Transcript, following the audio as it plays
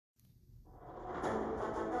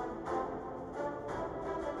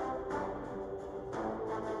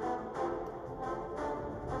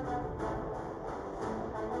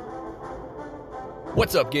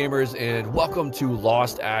What's up, gamers, and welcome to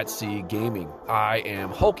Lost at Sea Gaming. I am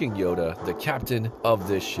Hulking Yoda, the captain of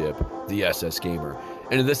this ship, the SS Gamer.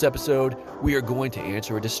 And in this episode, we are going to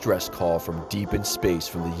answer a distress call from deep in space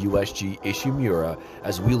from the USG Ishimura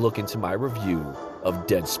as we look into my review of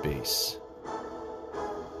Dead Space.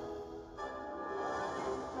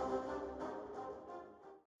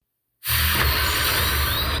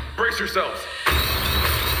 Brace yourselves.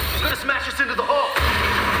 He's gonna smash us into the hull.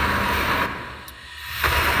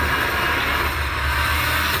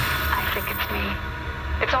 I think it's me.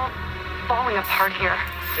 It's all falling apart here.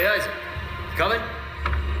 Hey, Isaac. Coming?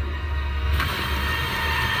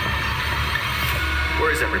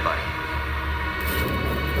 Where is everybody?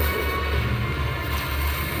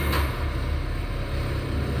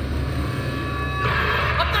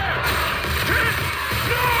 Up there!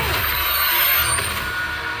 No!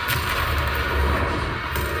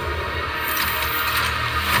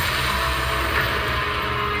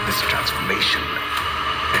 This transformation,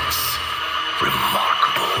 it's remarkable.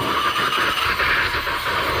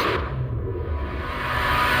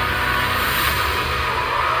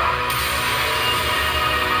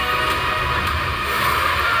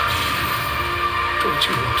 Don't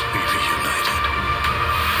you want to be reunited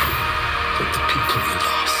with the people you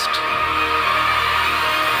lost?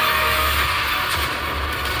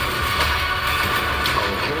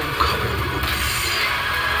 Our homecoming will be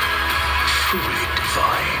truly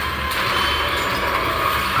divine.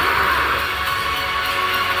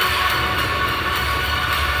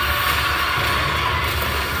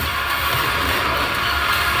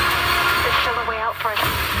 There's still a way out for us.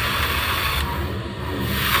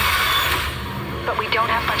 But we don't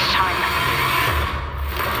have much time.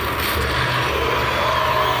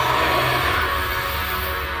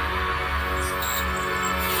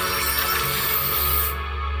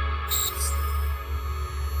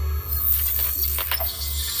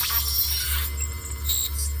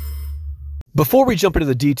 Before we jump into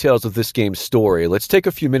the details of this game's story, let's take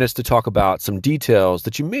a few minutes to talk about some details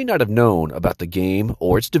that you may not have known about the game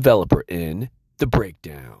or its developer in The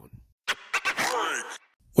Breakdown.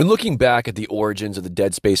 When looking back at the origins of the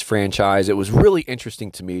Dead Space franchise, it was really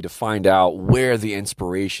interesting to me to find out where the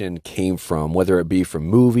inspiration came from, whether it be from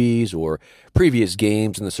movies or previous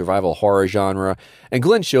games in the survival horror genre. And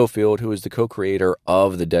Glenn Schofield, who is the co-creator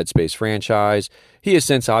of the Dead Space franchise, he has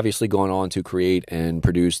since obviously gone on to create and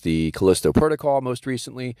produce the Callisto Protocol most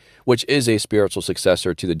recently, which is a spiritual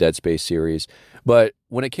successor to the Dead Space series. But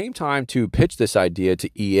when it came time to pitch this idea to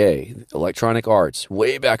EA, Electronic Arts,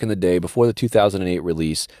 way back in the day before the 2008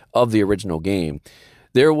 release of the original game,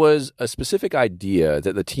 there was a specific idea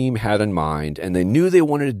that the team had in mind, and they knew they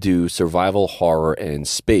wanted to do survival horror in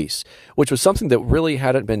space, which was something that really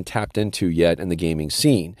hadn't been tapped into yet in the gaming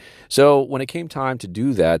scene. So when it came time to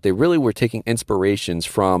do that, they really were taking inspirations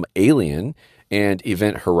from Alien and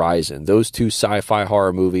Event Horizon, those two sci-fi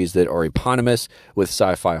horror movies that are eponymous with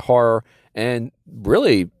sci-fi horror, and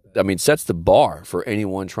really, I mean, sets the bar for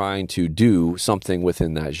anyone trying to do something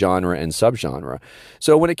within that genre and subgenre.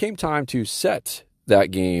 So when it came time to set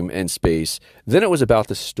that game in space, then it was about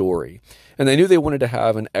the story. And they knew they wanted to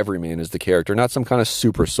have an everyman as the character, not some kind of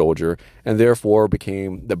super soldier, and therefore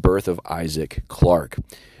became the birth of Isaac Clarke.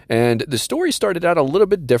 And the story started out a little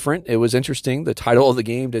bit different. It was interesting. The title of the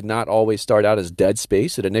game did not always start out as Dead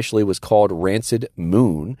Space. It initially was called Rancid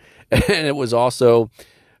Moon. And it was also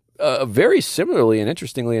very similarly and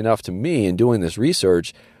interestingly enough to me in doing this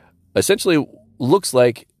research, essentially looks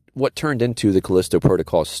like what turned into the Callisto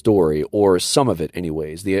Protocol story, or some of it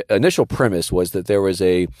anyways. The initial premise was that there was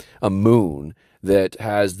a moon that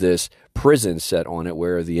has this prison set on it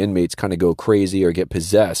where the inmates kind of go crazy or get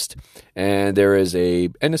possessed. And there is a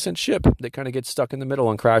innocent ship that kind of gets stuck in the middle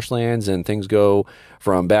and crash lands, and things go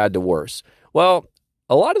from bad to worse. Well,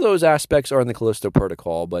 a lot of those aspects are in the Callisto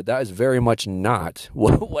Protocol, but that is very much not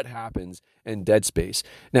what happens in Dead Space.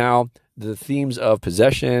 Now, the themes of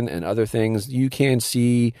possession and other things, you can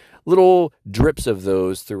see little drips of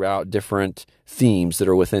those throughout different themes that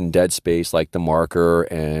are within Dead Space, like the marker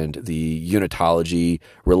and the unitology,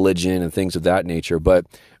 religion, and things of that nature. But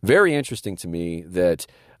very interesting to me that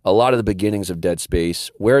a lot of the beginnings of Dead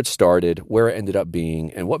Space, where it started, where it ended up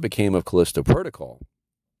being, and what became of Callisto Protocol.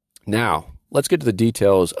 Now, let's get to the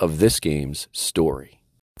details of this game's story.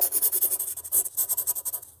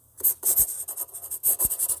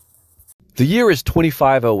 The year is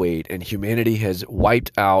 2508, and humanity has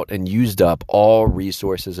wiped out and used up all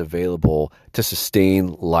resources available to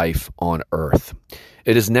sustain life on Earth.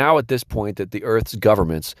 It is now at this point that the Earth's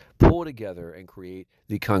governments pull together and create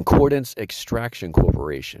the Concordance Extraction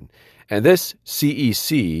Corporation. And this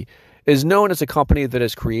CEC is known as a company that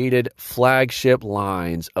has created flagship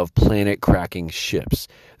lines of planet-cracking ships.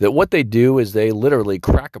 That what they do is they literally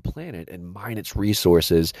crack a planet and mine its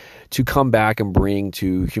resources to come back and bring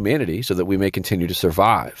to humanity so that we may continue to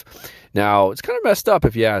survive. Now, it's kind of messed up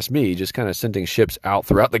if you ask me, just kind of sending ships out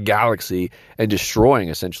throughout the galaxy and destroying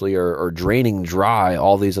essentially or draining dry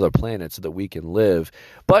all these other planets so that we can live.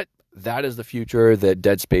 But that is the future that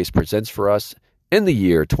Dead Space presents for us in the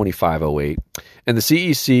year 2508. And the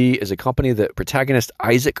CEC is a company that protagonist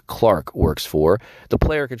Isaac Clarke works for, the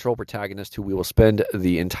player control protagonist who we will spend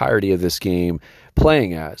the entirety of this game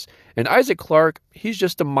playing as. And Isaac Clarke, he's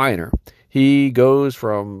just a miner. He goes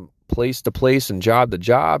from place to place and job to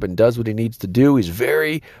job and does what he needs to do. He's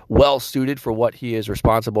very well suited for what he is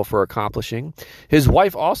responsible for accomplishing. His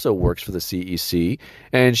wife also works for the CEC,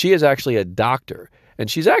 and she is actually a doctor. And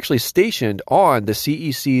she's actually stationed on the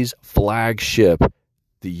CEC's flagship,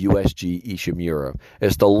 the USG Ishimura.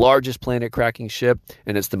 It's the largest planet-cracking ship,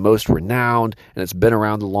 and it's the most renowned, and it's been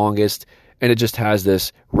around the longest, and it just has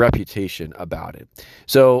this reputation about it.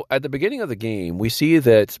 So at the beginning of the game, we see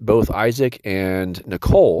that both Isaac and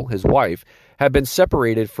Nicole, his wife, have been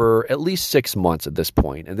separated for at least 6 months at this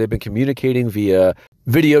point, and they've been communicating via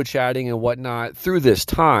video chatting and whatnot through this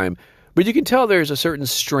time. But you can tell there's a certain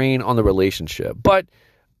strain on the relationship. But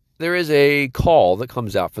there is a call that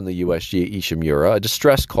comes out from the USG Ishimura, a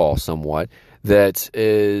distress call somewhat, that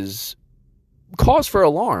is cause for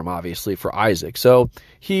alarm, obviously, for Isaac. So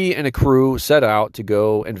he and a crew set out to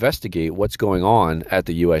go investigate what's going on at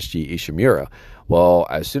the USG Ishimura. Well,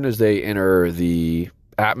 as soon as they enter the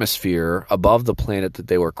atmosphere above the planet that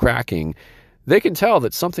they were cracking, they can tell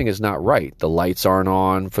that something is not right. The lights aren't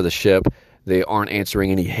on for the ship. They aren't answering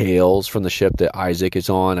any hails from the ship that Isaac is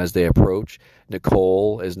on as they approach.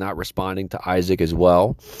 Nicole is not responding to Isaac as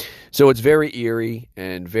well. So it's very eerie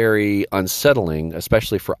and very unsettling,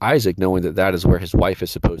 especially for Isaac, knowing that that is where his wife is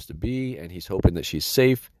supposed to be, and he's hoping that she's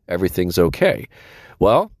safe, everything's okay.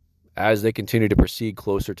 Well, as they continue to proceed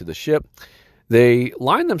closer to the ship, they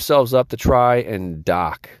line themselves up to try and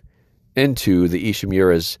dock into the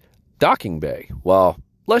Ishimura's docking bay. Well,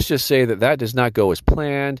 let's just say that that does not go as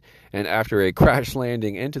planned, and after a crash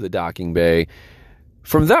landing into the docking bay,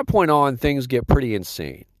 from that point on, things get pretty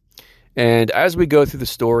insane. And as we go through the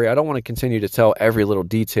story, I don't want to continue to tell every little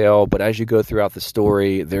detail, but as you go throughout the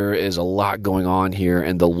story, there is a lot going on here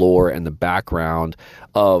in the lore and the background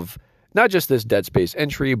of not just this Dead Space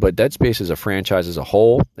entry, but Dead Space as a franchise as a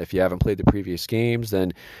whole. If you haven't played the previous games,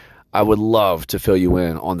 then I would love to fill you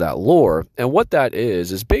in on that lore. And what that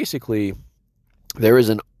is basically there is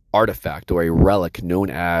an artifact or a relic known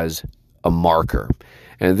as a marker.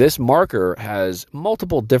 And this marker has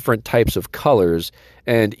multiple different types of colors,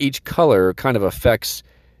 and each color kind of affects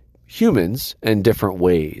humans in different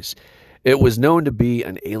ways. It was known to be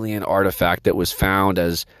an alien artifact that was found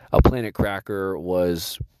as a planet cracker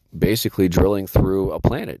was basically drilling through a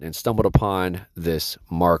planet and stumbled upon this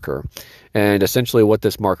marker. And essentially what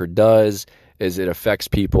this marker does is it affects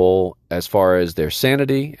people as far as their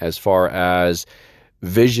sanity, as far as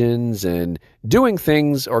visions, and doing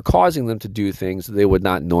things or causing them to do things that they would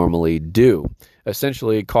not normally do,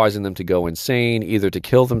 essentially causing them to go insane, either to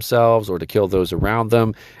kill themselves or to kill those around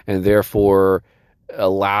them, and therefore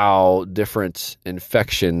allow different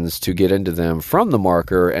infections to get into them from the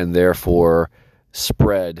marker and therefore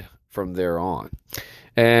spread from there on.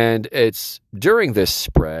 And it's during this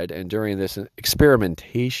spread and during this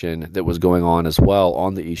experimentation that was going on as well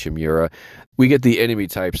on the Ishimura, we get the enemy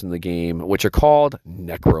types in the game, which are called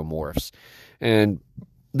necromorphs. And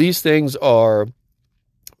these things are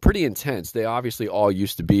pretty intense. They obviously all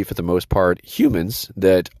used to be, for the most part, humans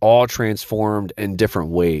that all transformed in different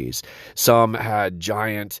ways. Some had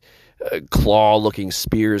giant claw-looking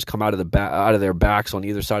spears come out of their backs on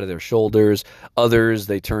either side of their shoulders. Others,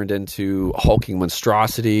 they turned into hulking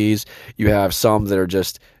monstrosities. You have some that are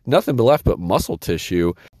just nothing left but muscle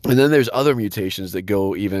tissue. And then there's other mutations that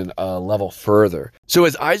go even a level further. So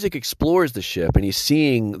as Isaac explores the ship and he's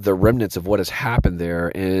seeing the remnants of what has happened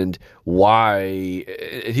there and why,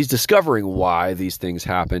 he's discovering why these things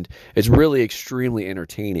happened, it's really extremely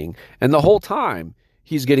entertaining. And the whole time,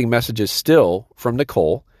 he's getting messages still from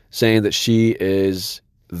Nicole, saying that she is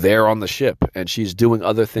there on the ship and she's doing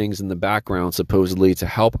other things in the background supposedly to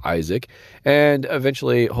help Isaac, and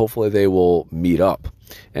eventually hopefully they will meet up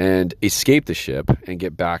and escape the ship and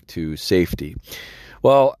get back to safety.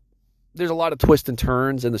 Well, there's a lot of twists and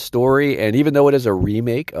turns in the story, and even though it is a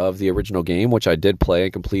remake of the original game, which I did play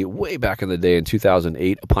and complete way back in the day in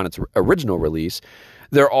 2008 upon its original release,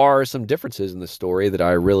 there are some differences in the story that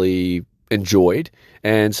I really enjoyed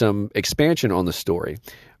and some expansion on the story.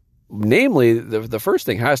 namely, the first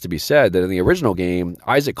thing has to be said that in the original game,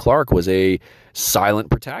 Isaac Clarke was a silent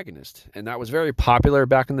protagonist, and that was very popular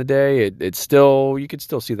back in the day. It's still, you could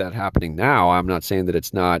still see that happening now. I'm not saying that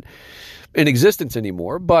it's not in existence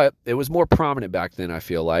anymore, but it was more prominent back then, I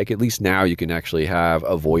feel like. At least now you can actually have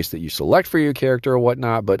a voice that you select for your character or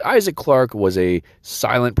whatnot, but Isaac Clarke was a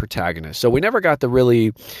silent protagonist. So we never got the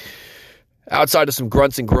really, outside of some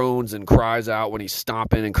grunts and groans and cries out when he's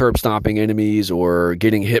stomping and curb stomping enemies or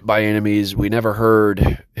getting hit by enemies, we never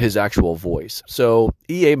heard his actual voice. So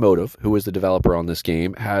EA Motive, who is the developer on this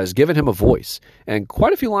game, has given him a voice and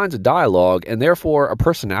quite a few lines of dialogue, and therefore a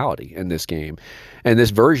personality in this game, and this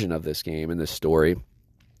version of this game, and this story.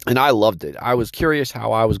 And I loved it. I was curious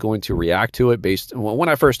how I was going to react to it when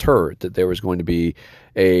I first heard that there was going to be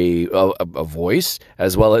a voice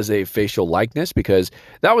as well as a facial likeness, because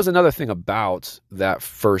that was another thing about that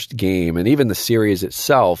first game, and even the series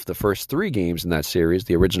itself, the first 3 games in that series,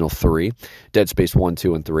 the original 3, Dead Space 1,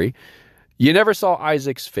 2, and 3, you never saw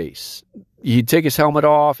Isaac's face. He'd take his helmet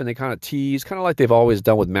off and they kind of tease, kind of like they've always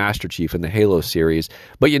done with Master Chief in the Halo series,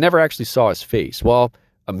 but you never actually saw his face. Well,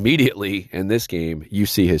 immediately in this game, you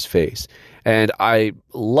see his face. And I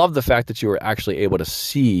love the fact that you were actually able to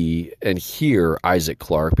see and hear Isaac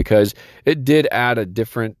Clarke, because it did add a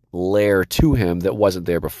different layer to him that wasn't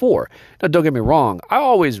there before. Now, don't get me wrong, I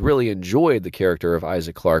always really enjoyed the character of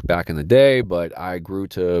Isaac Clarke back in the day, but I grew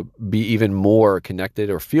to be even more connected,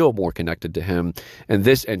 or feel more connected to him in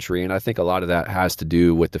this entry, and I think a lot of that has to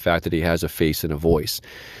do with the fact that he has a face and a voice.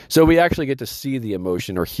 So we actually get to see the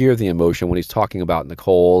emotion or hear the emotion when he's talking about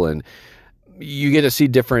Nicole, and you get to see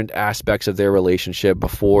different aspects of their relationship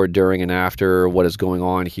before, during, and after what is going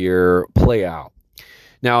on here play out.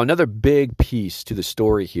 Now, another big piece to the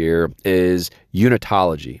story here is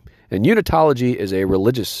Unitology. And Unitology is a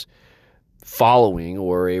religious following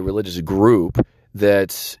or a religious group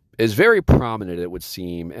that is very prominent, it would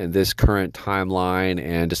seem, in this current timeline,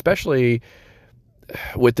 and especially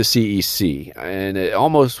with the CEC. And it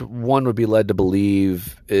almost, one would be led to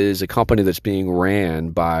believe, is a company that's being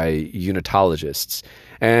ran by Unitologists.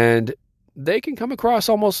 And they can come across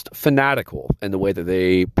almost fanatical in the way that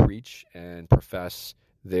they preach and profess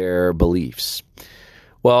their beliefs.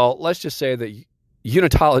 Well, let's just say that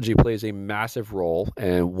Unitology plays a massive role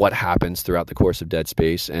in what happens throughout the course of Dead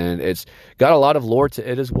Space, and it's got a lot of lore to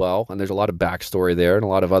it as well, and there's a lot of backstory there and a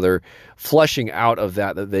lot of other fleshing out of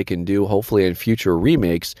that they can do, hopefully in future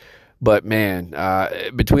remakes. But man,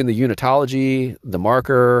 between the Unitology, the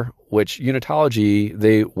Marker, which Unitology,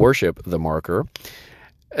 they worship the Marker,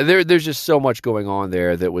 there's just so much going on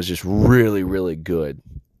there that was just really, really good.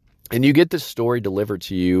 And you get this story delivered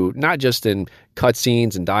to you, not just in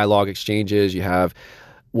cutscenes and dialogue exchanges. You have,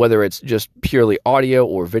 whether it's just purely audio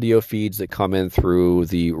or video feeds that come in through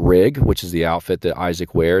the rig, which is the outfit that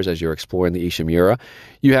Isaac wears as you're exploring the Ishimura.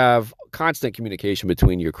 You have constant communication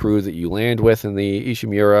between your crew that you land with in the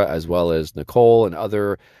Ishimura, as well as Nicole and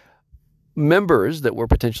other members that were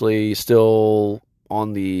potentially still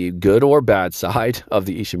on the good or bad side of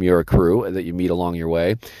the Ishimura crew that you meet along your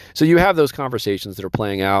way. So you have those conversations that are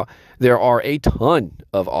playing out. There are a ton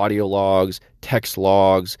of audio logs, text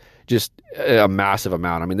logs, just a massive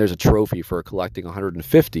amount. I mean, there's a trophy for collecting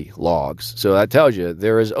 150 logs. So that tells you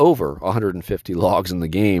there is over 150 logs in the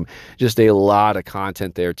game. Just a lot of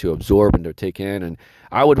content there to absorb and to take in. And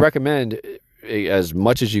I would recommend, as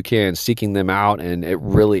much as you can, seeking them out, and it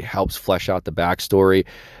really helps flesh out the backstory.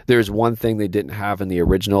 There's one thing they didn't have in the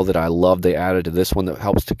original that I love they added to this one that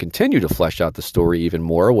helps to continue to flesh out the story even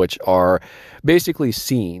more, which are basically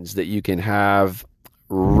scenes that you can have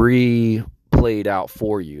replayed out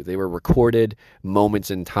for you. They were recorded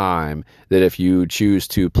moments in time that if you choose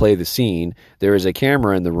to play the scene, there is a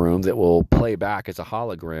camera in the room that will play back as a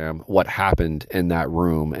hologram what happened in that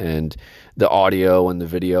room, and the audio and the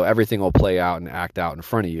video, everything will play out and act out in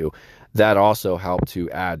front of you. That also helped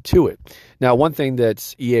to add to it. Now, one thing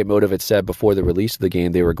that EA Motive had said before the release of the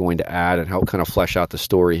game they were going to add and help kind of flesh out the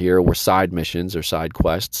story here were side missions or side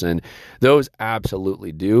quests, and those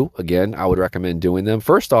absolutely do. Again, I would recommend doing them.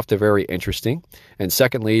 First off, they're very interesting, and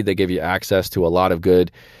secondly, they give you access to a lot of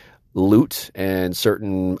good loot and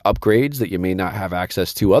certain upgrades that you may not have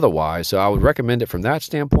access to otherwise. So I would recommend it from that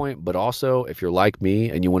standpoint. But also, if you're like me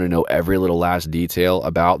and you want to know every little last detail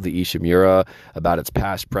about the Ishimura, about its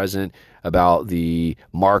past, present, about the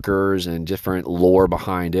markers and different lore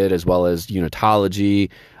behind it, as well as Unitology,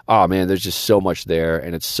 oh man, there's just so much there,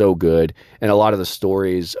 and it's so good. And a lot of the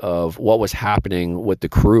stories of what was happening with the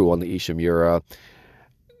crew on the Ishimura,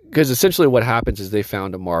 because essentially what happens is they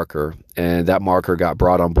found a marker, and that marker got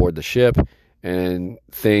brought on board the ship, and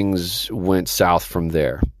things went south from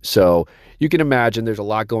there. So you can imagine there's a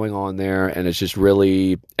lot going on there, and it's just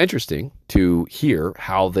really interesting to hear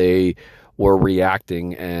how they were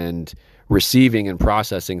reacting and receiving and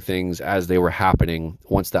processing things as they were happening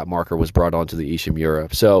once that marker was brought onto the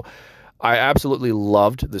Ishimura. So I absolutely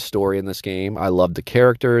loved the story in this game. I loved the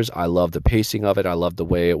characters. I loved the pacing of it. I loved the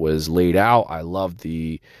way it was laid out. I loved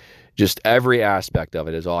just every aspect of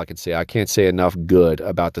it is all I can say. I can't say enough good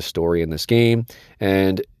about the story in this game.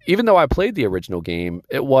 And even though I played the original game,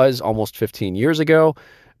 it was almost 15 years ago,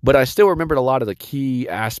 but I still remembered a lot of the key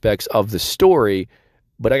aspects of the story.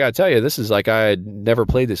 But I got to tell you, this is like I had never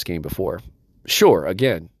played this game before. Sure,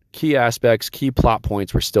 again, key aspects, key plot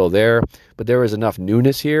points were still there, but there was enough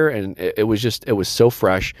newness here, and it was so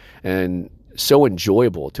fresh and so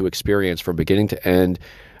enjoyable to experience from beginning to end.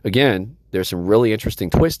 Again, there's some really interesting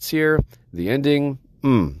twists here. The ending,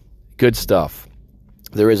 good stuff.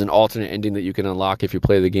 There is an alternate ending that you can unlock if you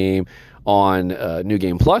play the game on New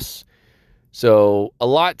Game Plus. So a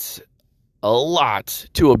lot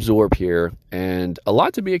to absorb here, and a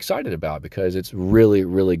lot to be excited about because it's really,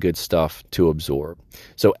 really good stuff to absorb.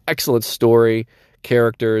 So excellent story,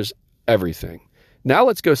 characters, everything. Now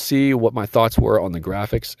let's go see what my thoughts were on the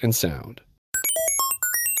graphics and sound.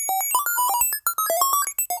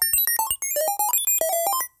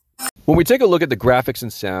 When we take a look at the graphics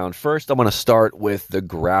and sound, first I'm going to start with the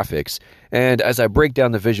graphics. And as I break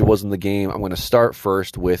down the visuals in the game, I'm going to start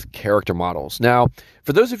first with character models. Now,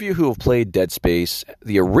 for those of you who have played Dead Space,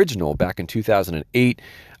 the original back in 2008,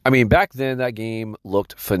 I mean, back then that game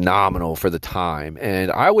looked phenomenal for the time.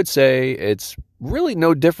 And I would say it's really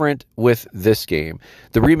no different with this game.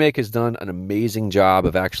 The remake has done an amazing job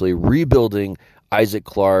of actually rebuilding Isaac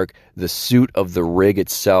Clarke, the suit of the rig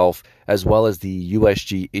itself, as well as the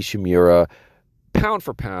USG Ishimura, pound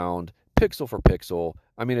for pound, pixel for pixel.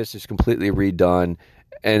 I mean, it's just completely redone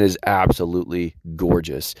and is absolutely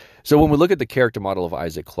gorgeous. So when we look at the character model of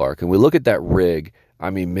Isaac Clarke and we look at that rig, I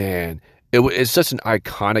mean, man, it's such an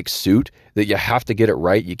iconic suit that you have to get it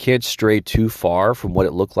right. You can't stray too far from what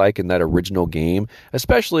it looked like in that original game,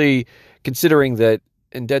 especially considering that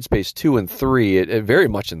in Dead Space 2 and 3, it very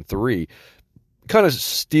much in 3, kind of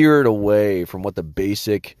steered away from what the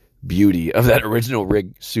basic beauty of that original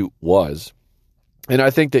rig suit was. And I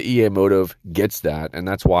think that EA Motive gets that, and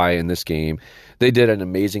that's why in this game they did an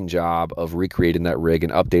amazing job of recreating that rig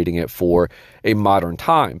and updating it for a modern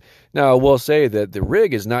time. Now, I will say that the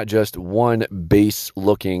rig is not just one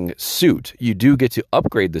base-looking suit. You do get to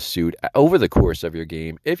upgrade the suit over the course of your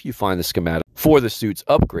game if you find the schematic for the suit's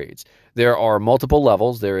upgrades. There are multiple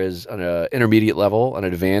levels. There is an intermediate level, an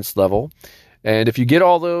advanced level. And if you get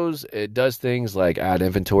all those, it does things like add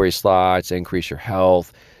inventory slots, increase your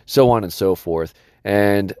health, so on and so forth.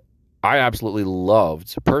 And I absolutely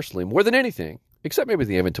loved, personally, more than anything, except maybe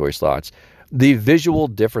the inventory slots, the visual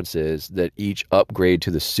differences that each upgrade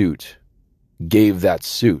to the suit gave that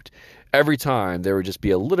suit. Every time there would just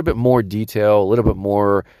be a little bit more detail, a little bit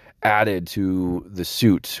more added to the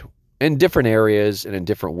suit in different areas and in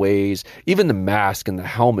different ways. Even the mask and the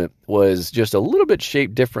helmet was just a little bit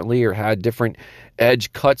shaped differently or had different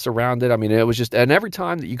edge cuts around it. I mean, it was just, and every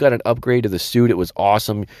time that you got an upgrade to the suit, it was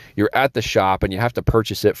awesome. You're at the shop and you have to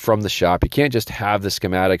purchase it from the shop. You can't just have the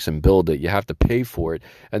schematics and build it. You have to pay for it.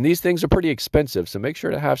 And these things are pretty expensive, so make sure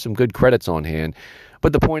to have some good credits on hand.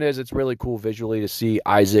 But the point is, it's really cool visually to see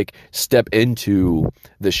Isaac step into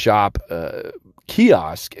the shop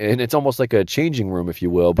kiosk, and it's almost like a changing room, if you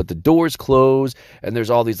will, but the doors close and there's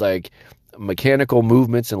all these like mechanical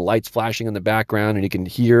movements and lights flashing in the background, and you can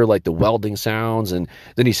hear like the welding sounds, and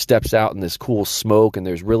then he steps out in this cool smoke and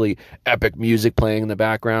there's really epic music playing in the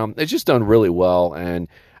background. It's just done really well, and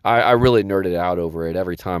I really nerded out over it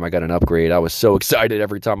every time I got an upgrade. I was so excited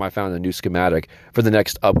every time I found a new schematic for the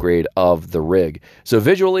next upgrade of the rig. So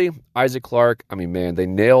visually, Isaac Clarke, I mean, man, they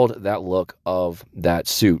nailed that look of that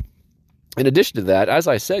suit. In addition to that, as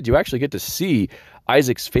I said, you actually get to see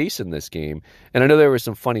Isaac's face in this game. And I know there was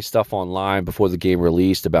some funny stuff online before the game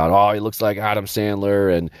released about, oh, he looks like Adam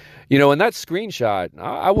Sandler. And, you know, in that screenshot,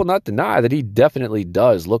 I will not deny that he definitely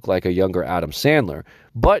does look like a younger Adam Sandler.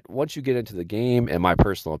 But once you get into the game, in my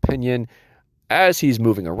personal opinion, as he's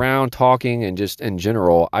moving around, talking, and just in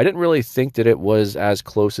general, I didn't really think that it was as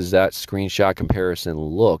close as that screenshot comparison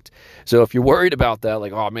looked. So if you're worried about that,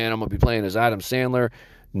 like, oh man, I'm going to be playing as Adam Sandler,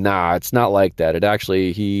 nah, it's not like that. It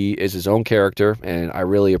actually, he is his own character, and I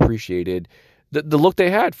really appreciated the look they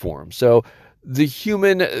had for him. So the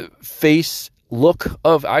human face look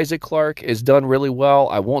of Isaac Clarke is done really well.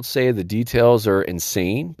 I won't say the details are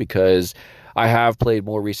insane, because I have played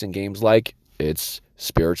more recent games like its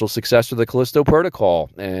spiritual successor, the Callisto Protocol,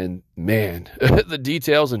 and man, the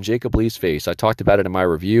details in Jacob Lee's face, I talked about it in my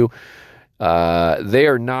review. They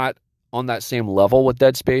are not on that same level with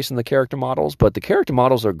Dead Space and the character models, but the character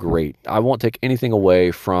models are great. I won't take anything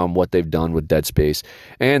away from what they've done with Dead Space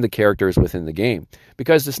and the characters within the game,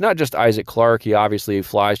 because it's not just Isaac Clarke. He obviously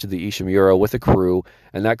flies to the Ishimura with a crew,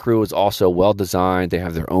 and that crew is also well designed. They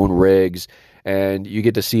have their own rigs, and you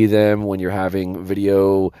get to see them when you're having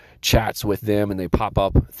video chats with them, and they pop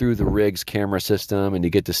up through the rig's camera system, and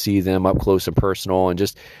you get to see them up close and personal, and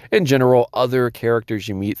just in general other characters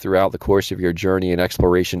you meet throughout the course of your journey and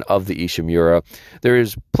exploration of the Ishimura.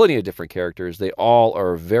 There's plenty of different characters. They all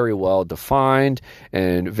are very well defined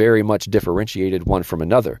and very much differentiated one from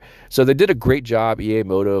another. So they did a great job, EA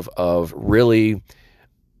Motive, of really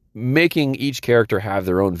making each character have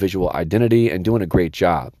their own visual identity and doing a great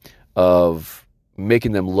job of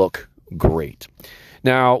making them look great.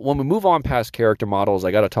 Now, when we move on past character models, I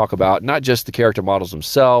got to talk about not just the character models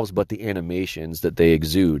themselves, but the animations that they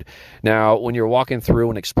exude. Now, when you're walking through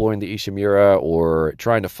and exploring the Ishimura or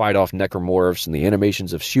trying to fight off necromorphs, and the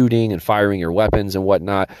animations of shooting and firing your weapons and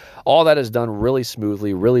whatnot, all that is done really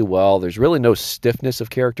smoothly, really well. There's really no stiffness of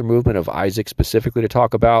character movement of Isaac specifically to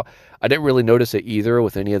talk about. I didn't really notice it either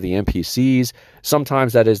with any of the NPCs.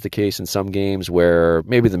 Sometimes that is the case in some games where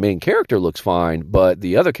maybe the main character looks fine, but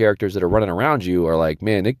the other characters that are running around you are like,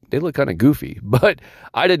 man, they look kind of goofy. But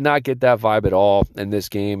I did not get that vibe at all in this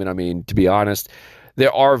game. And I mean, to be honest,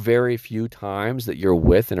 there are very few times that you're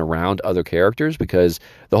with and around other characters, because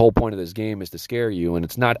the whole point of this game is to scare you, and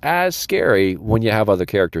it's not as scary when you have other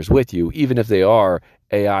characters with you, even if they are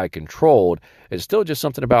AI controlled. It's still just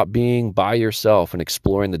something about being by yourself and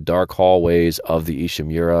exploring the dark hallways of the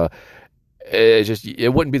Ishimura.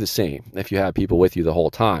 It wouldn't be the same if you had people with you the whole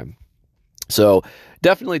time. So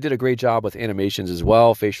definitely did a great job with animations as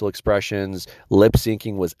well. Facial expressions, lip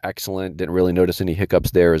syncing was excellent. Didn't really notice any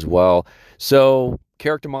hiccups there as well. So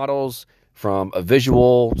character models from a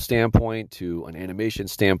visual standpoint to an animation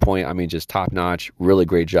standpoint, I mean, just top notch. Really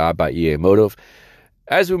great job by EA Motive.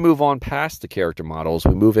 As we move on past the character models,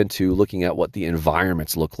 we move into looking at what the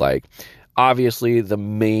environments look like. Obviously, the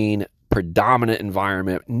main predominant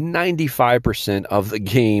environment, 95% of the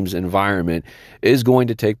game's environment, is going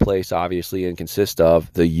to take place, obviously, and consist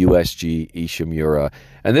of the USG Ishimura.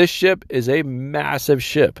 And this ship is a massive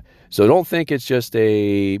ship. So don't think it's just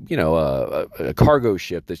a cargo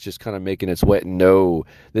ship that's just kind of making its way. No,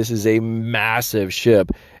 this is a massive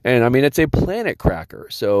ship. And I mean, it's a planet cracker.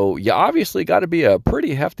 So you obviously got to be a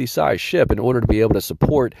pretty hefty sized ship in order to be able to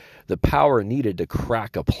support the power needed to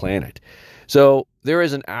crack a planet. So there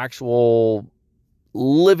is an actual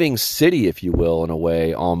living city, if you will, in a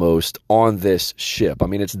way, almost on this ship. I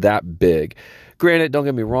mean, it's that big. Granted, don't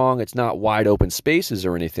get me wrong, it's not wide open spaces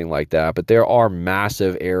or anything like that, but there are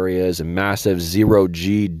massive areas and massive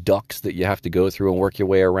zero-G ducts that you have to go through and work your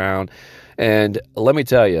way around. And let me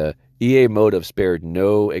tell you, EA Motive spared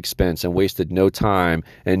no expense and wasted no time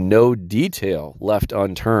and no detail left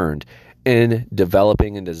unturned in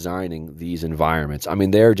developing and designing these environments. I mean,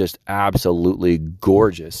 they're just absolutely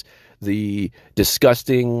gorgeous. The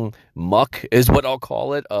disgusting muck is what I'll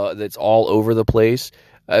call it, that's all over the place,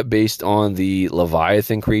 based on the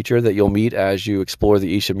Leviathan creature that you'll meet as you explore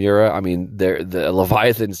the Ishimura. I mean, the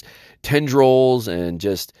Leviathan's tendrils and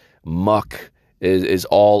just muck is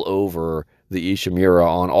all over the Ishimura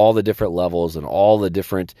on all the different levels and all the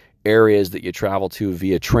different areas that you travel to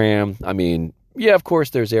via tram. I mean, yeah, of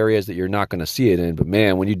course, there's areas that you're not going to see it in, but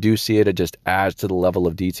man, when you do see it, it just adds to the level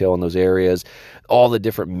of detail in those areas. All the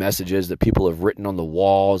different messages that people have written on the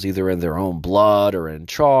walls, either in their own blood or in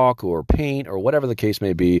chalk or paint or whatever the case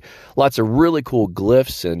may be. Lots of really cool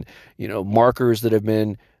glyphs and, markers that have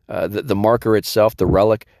been the marker itself, the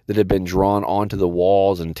relic that had been drawn onto the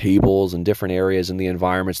walls and tables and different areas in the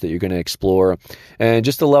environments that you're going to explore. And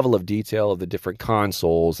just the level of detail of the different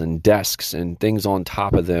consoles and desks and things on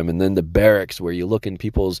top of them. And then the barracks where you look in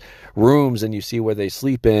people's rooms and you see where they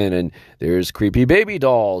sleep in. And there's creepy baby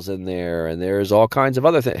dolls in there. And there's all kinds of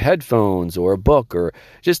other things, headphones or a book, or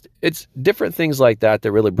just, it's different things like that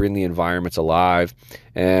that really bring the environments alive.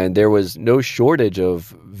 And there was no shortage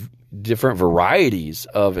of different varieties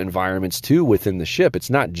of environments too within the ship. It's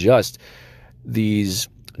not just these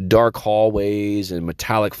dark hallways and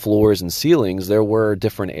metallic floors and ceilings. There were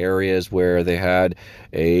different areas where they had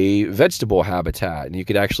a vegetable habitat, and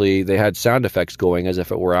they had sound effects going as if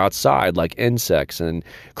it were outside, like insects and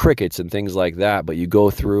crickets and things like that. But you go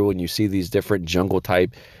through and you see these different jungle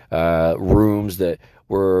type rooms that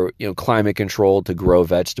were climate controlled to grow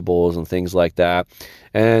vegetables and things like that.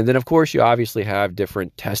 And then of course you obviously have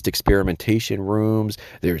different test experimentation rooms.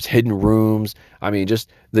 There's hidden rooms. I mean,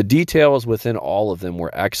 just the details within all of them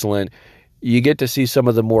were excellent. You get to see some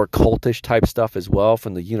of the more cultish type stuff as well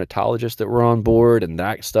from the unitologists that were on board, and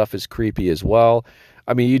that stuff is creepy as well.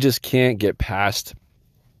 I mean, you just can't get past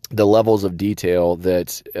the levels of detail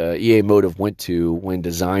that EA Motive went to when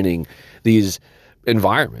designing these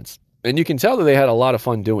environments. And you can tell that they had a lot of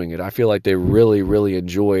fun doing it. I feel like they really, really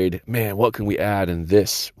enjoyed, man, what can we add in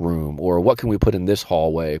this room? Or what can we put in this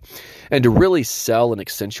hallway? And to really sell and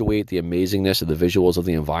accentuate the amazingness of the visuals of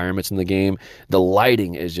the environments in the game, the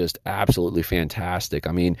lighting is just absolutely fantastic.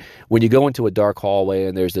 I mean, when you go into a dark hallway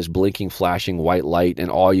and there's this blinking, flashing white light, and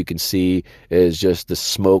all you can see is just the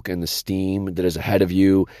smoke and the steam that is ahead of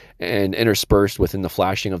you, and interspersed within the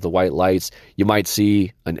flashing of the white lights, you might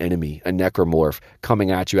see an enemy, a necromorph, coming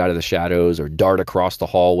at you out of the shadows, or dart across the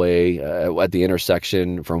hallway at the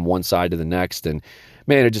intersection from one side to the next. And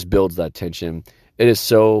man, it just builds that tension. It is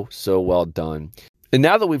so well done. And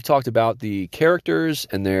now that we've talked about the characters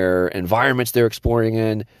and their environments they're exploring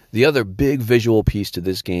in, the other big visual piece to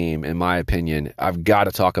this game, in my opinion, I've got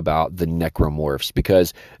to talk about the necromorphs,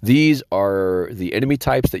 because these are the enemy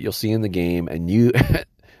types that you'll see in the game, and you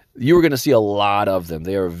are going to see a lot of them.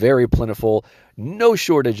 They are very plentiful. No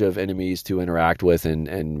shortage of enemies to interact with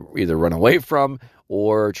and either run away from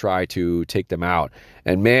or try to take them out.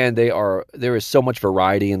 And man, there is so much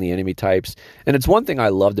variety in the enemy types. And it's one thing I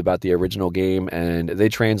loved about the original game, and they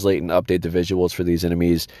translate and update the visuals for these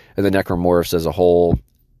enemies and the necromorphs as a whole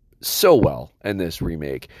so well in this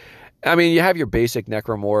remake. I mean, you have your basic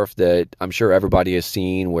necromorph that I'm sure everybody has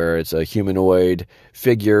seen, where it's a humanoid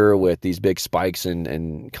figure with these big spikes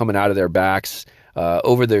and coming out of their backs,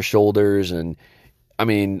 over their shoulders. And I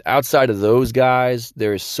mean, outside of those guys,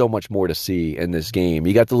 there is so much more to see in this game.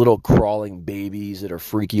 You got the little crawling babies that are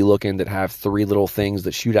freaky looking, that have 3 little things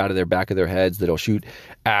that shoot out of their back of their heads that'll shoot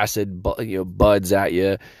acid, buds at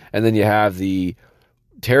you. And then you have the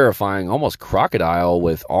terrifying, almost crocodile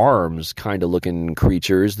with arms kind of looking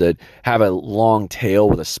creatures that have a long tail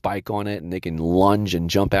with a spike on it, and they can lunge and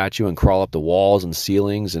jump at you and crawl up the walls and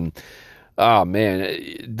ceilings. And oh man,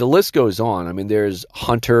 the list goes on. I mean, there's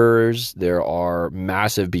hunters, there are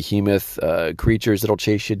massive behemoth creatures that'll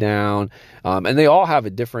chase you down, and they all have a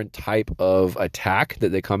different type of attack that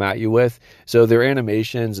they come at you with. So their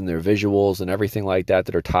animations and their visuals and everything like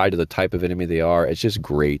that are tied to the type of enemy they are. It's just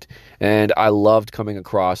great. And I loved coming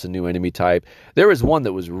across a new enemy type. There was one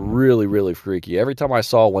that was really, really freaky. Every time I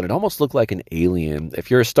saw one, it almost looked like an alien. If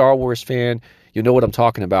you're a Star Wars fan, you know what I'm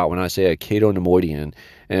talking about when I say a Cato Neimoidian.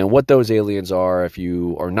 And what those aliens are, if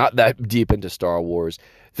you are not that deep into Star Wars,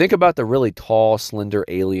 think about the really tall, slender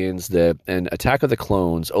aliens that in Attack of the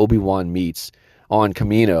Clones, Obi-Wan meets on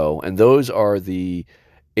Kamino. And those are the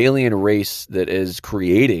alien race that is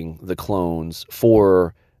creating the clones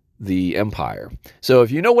for the Empire. So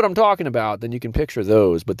if you know what I'm talking about, then you can picture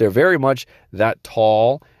those. But they're very much that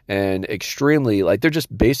tall and extremely, like, they're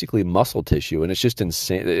just basically muscle tissue, and it's just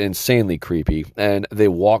insanely creepy. And they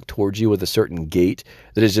walk towards you with a certain gait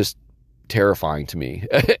that is just terrifying to me.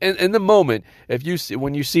 In the moment,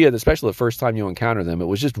 when you see it, especially the first time you encounter them, it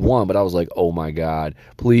was just one, but I was like, oh my God,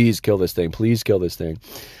 please kill this thing, please kill this thing.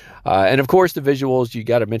 And of course, the visuals, you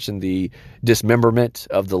got to mention the dismemberment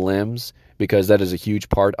of the limbs, because that is a huge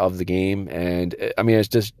part of the game. And I mean, it's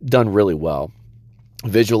just done really well.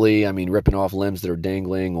 Visually, I mean, ripping off limbs that are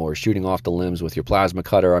dangling or shooting off the limbs with your plasma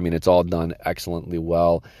cutter. I mean, it's all done excellently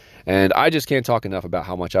well. And I just can't talk enough about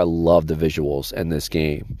how much I love the visuals in this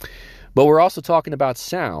game. But we're also talking about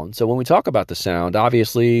sound. So when we talk about the sound,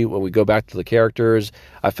 obviously, when we go back to the characters,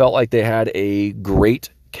 I felt like they had a great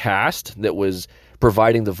cast that was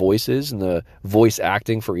providing the voices and the voice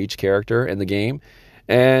acting for each character in the game.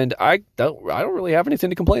 And I don't really have anything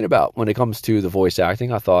to complain about when it comes to the voice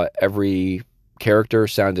acting. I thought every character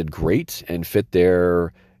sounded great and fit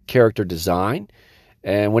their character design.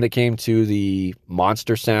 And when it came to the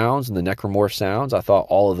monster sounds and the necromorph sounds, I thought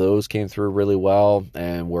all of those came through really well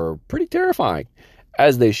and were pretty terrifying,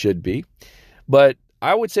 as they should be. But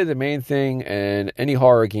I would say the main thing in any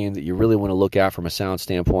horror game that you really want to look at from a sound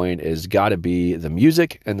standpoint is got to be the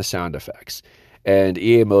music and the sound effects. And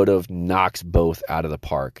EA Motive knocks both out of the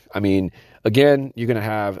park. I mean, again, you're going to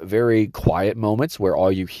have very quiet moments where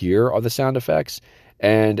all you hear are the sound effects.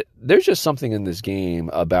 And there's just something in this game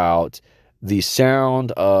about the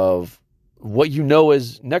sound of what you know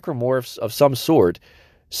as necromorphs of some sort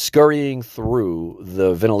scurrying through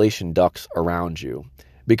the ventilation ducts around you.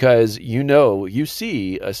 Because you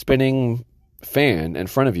see a spinning fan in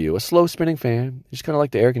front of you, a slow spinning fan, just kind of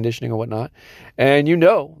like the air conditioning or whatnot. And you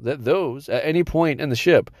know that those, at any point in the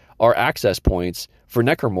ship, are access points for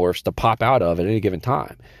necromorphs to pop out of at any given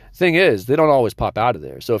time. Thing is, they don't always pop out of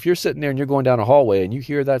there. So if you're sitting there and you're going down a hallway and you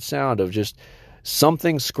hear that sound of just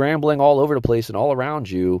something scrambling all over the place and all around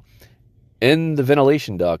you in the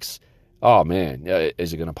ventilation ducts, oh man,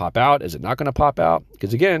 is it going to pop out? Is it not going to pop out?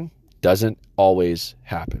 Because again, doesn't always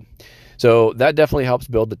happen. So that definitely helps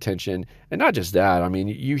build the tension. And not just that, I mean,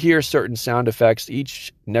 you hear certain sound effects.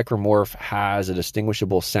 Each necromorph has a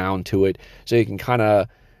distinguishable sound to it. So you can kind of,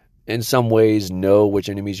 in some ways, know which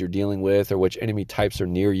enemies you're dealing with or which enemy types are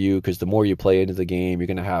near you, because the more you play into the game, you're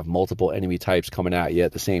going to have multiple enemy types coming at you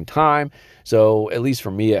at the same time. So at least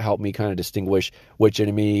for me, it helped me kind of distinguish which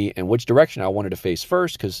enemy and which direction I wanted to face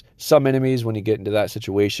first, because some enemies, when you get into that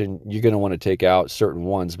situation, you're going to want to take out certain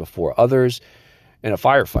ones before others in a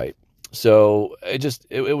firefight. So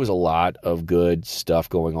it was a lot of good stuff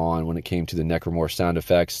going on when it came to the necromorph sound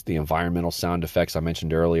effects, the environmental sound effects I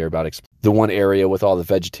mentioned earlier about the one area with all the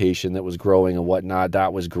vegetation that was growing and whatnot.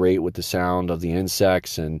 That was great with the sound of the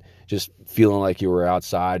insects and just feeling like you were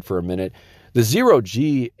outside for a minute. The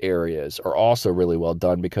 0G areas are also really well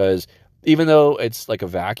done, because even though it's like a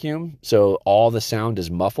vacuum, so all the sound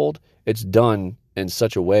is muffled, it's done in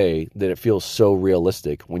such a way that it feels so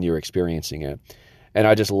realistic when you're experiencing it. And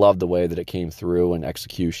I just love the way that it came through in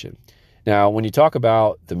execution. Now, when you talk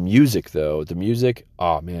about the music, though, the music,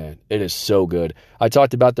 oh man, it is so good. I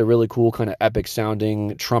talked about the really cool kind of epic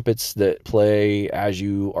sounding trumpets that play as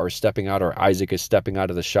you are stepping out, or Isaac is stepping out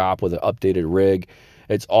of the shop with an updated rig.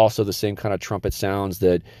 It's also the same kind of trumpet sounds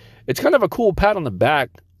that it's kind of a cool pat on the back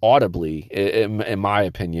audibly, in my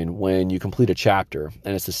opinion, when you complete a chapter.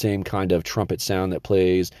 And it's the same kind of trumpet sound that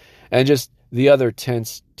plays. And just the other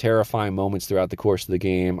tense, terrifying moments throughout the course of the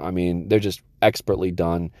game, I mean, they're just expertly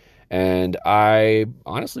done. And I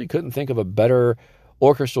honestly couldn't think of a better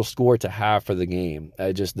orchestral score to have for the game.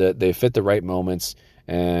 They fit the right moments,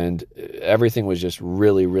 and everything was just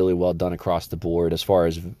really, really well done across the board as far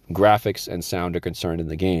as graphics and sound are concerned in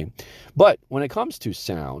the game. But when it comes to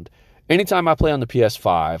sound, anytime I play on the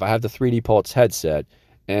PS5, I have the 3D Pulse headset,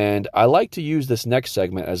 and I like to use this next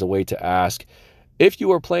segment as a way to ask, if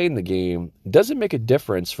you are playing the game, does it make a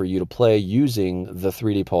difference for you to play using the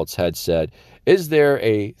 3D Pulse headset? Is there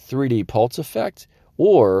a 3D Pulse effect,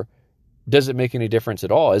 or does it make any difference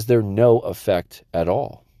at all? Is there no effect at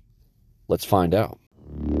all? Let's find out.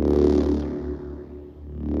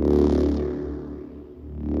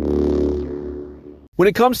 When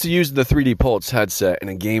it comes to using the 3D Pulse headset in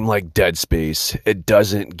a game like Dead Space, it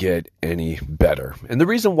doesn't get any better. And the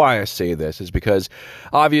reason why I say this is because,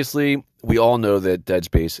 obviously, we all know that Dead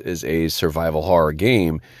Space is a survival horror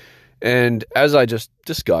game. And as I just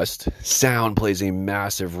discussed, sound plays a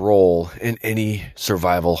massive role in any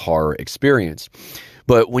survival horror experience.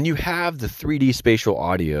 But when you have the 3D spatial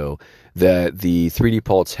audio that the 3D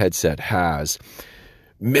Pulse headset has,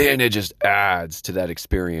 man, it just adds to that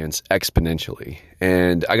experience exponentially.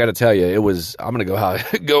 And I got to tell you, I'm going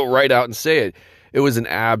to go right out and say it. It was an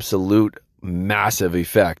absolute massive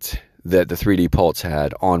effect that the 3D Pulse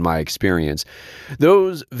had on my experience.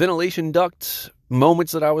 Those ventilation duct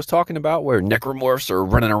moments that I was talking about, where necromorphs are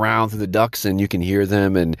running around through the ducts and you can hear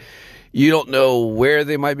them and you don't know where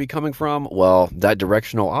they might be coming from. Well, that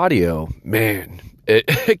directional audio, man,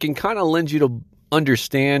 it can kind of lend you to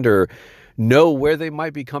understand or know where they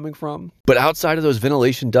might be coming from. But outside of those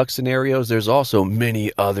ventilation duct scenarios, there's also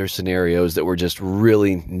many other scenarios that were just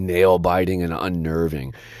really nail-biting and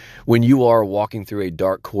unnerving. When you are walking through a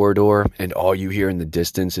dark corridor and all you hear in the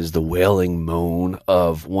distance is the wailing moan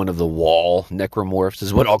of one of the wall necromorphs,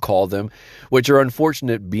 is what I'll call them, which are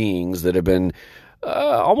unfortunate beings that have been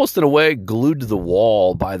almost in a way glued to the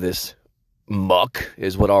wall by this muck,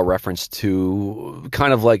 is what I'll reference to.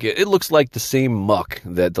 Kind of like, it looks like the same muck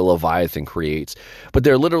that the Leviathan creates, but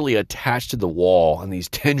they're literally attached to the wall, and these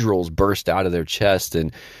tendrils burst out of their chest,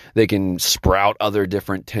 and they can sprout other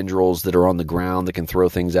different tendrils that are on the ground that can throw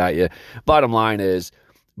things at you. Bottom line is,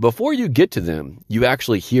 before you get to them, you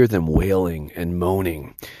actually hear them wailing and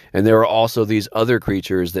moaning. And there are also these other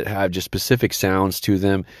creatures that have just specific sounds to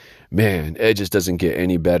them. Man, it just doesn't get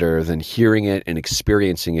any better than hearing it and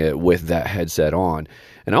experiencing it with that headset on.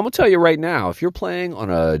 And I'm going to tell you right now, if you're playing on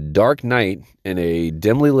a dark night in a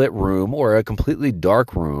dimly lit room or a completely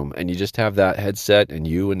dark room, and you just have that headset and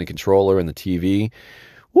you and the controller and the TV,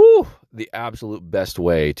 woo, the absolute best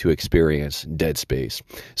way to experience Dead Space.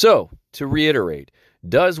 So, to reiterate,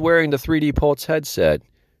 does wearing the 3D Pulse headset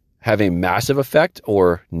have a massive effect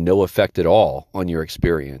or no effect at all on your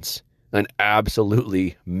experience? An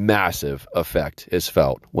absolutely massive effect is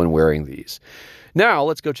felt when wearing these. Now,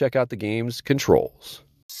 let's go check out the game's controls.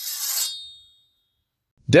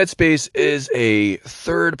 Dead Space is a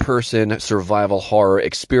third-person survival horror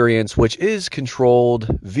experience which is controlled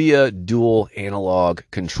via dual analog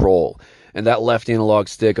control. And that left analog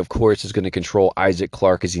stick, of course, is going to control Isaac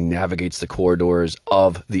Clarke as he navigates the corridors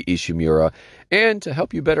of the Ishimura. And to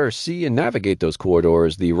help you better see and navigate those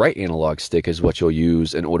corridors, the right analog stick is what you'll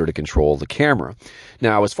use in order to control the camera.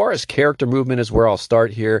 Now, as far as character movement is where I'll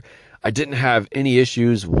start here, I didn't have any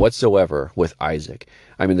issues whatsoever with Isaac.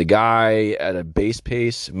 I mean, the guy at a base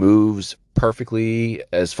pace moves perfectly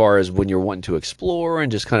as far as when you're wanting to explore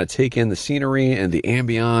and just kind of take in the scenery and the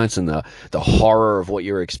ambiance and the horror of what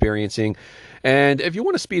you're experiencing. And if you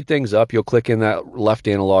want to speed things up, you'll click in that left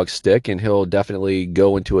analog stick and he'll definitely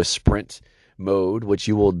go into a sprint mode, which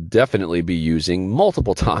you will definitely be using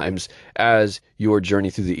multiple times as your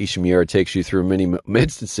journey through the Ishimura takes you through many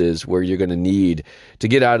instances where you're going to need to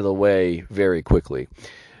get out of the way very quickly.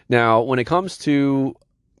 Now, when it comes to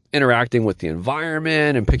interacting with the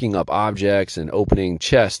environment and picking up objects and opening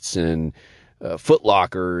chests and foot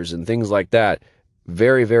lockers and things like that,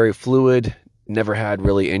 very, very fluid. Never had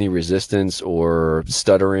really any resistance or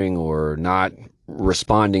stuttering or not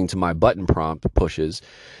responding to my button prompt pushes.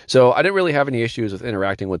 So I didn't really have any issues with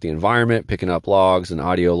interacting with the environment, picking up logs and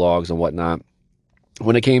audio logs and whatnot.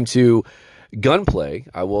 When it came to gunplay,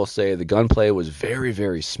 I will say the gunplay was very,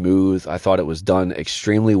 very smooth. I thought it was done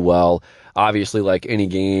extremely well. Obviously, like any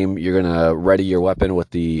game, you're going to ready your weapon with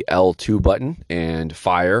the L2 button and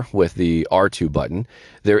fire with the R2 button.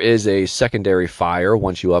 There is a secondary fire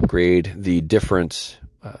once you upgrade the different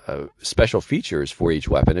special features for each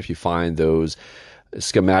weapon. If you find those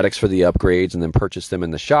schematics for the upgrades and then purchase them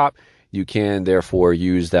in the shop, you can therefore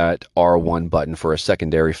use that R1 button for a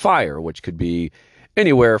secondary fire, which could be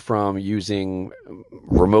anywhere from using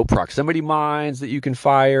remote proximity mines that you can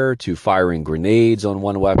fire to firing grenades on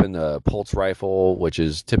one weapon, a pulse rifle, which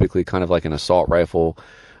is typically kind of like an assault rifle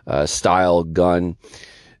style gun,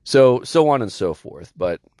 so on and so forth.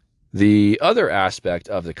 But the other aspect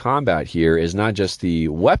of the combat here is not just the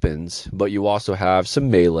weapons, but you also have some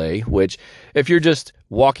melee, which if you're just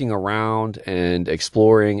walking around and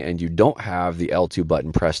exploring and you don't have the L2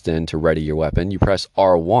 button pressed in to ready your weapon, you press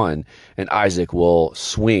R1 and Isaac will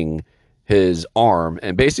swing his arm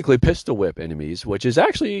and basically pistol whip enemies, which is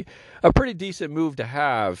actually a pretty decent move to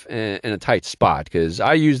have in a tight spot, because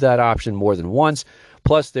I use that option more than once.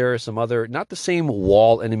 Plus, there are some other, not the same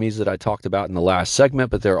wall enemies that I talked about in the last segment,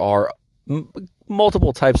 but there are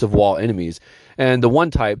multiple types of wall enemies. And the one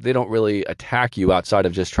type, they don't really attack you outside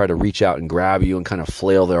of just try to reach out and grab you and kind of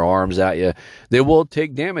flail their arms at you. They will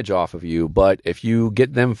take damage off of you, but if you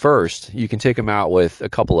get them first, you can take them out with a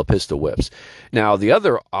couple of pistol whips. Now, the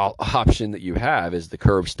other option that you have is the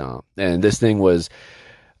curb stomp. And this thing was...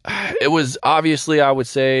 It was obviously, I would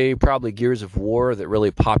say, probably Gears of War that really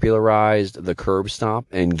popularized the curb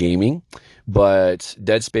stomp in gaming, but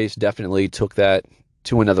Dead Space definitely took that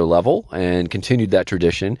to another level and continued that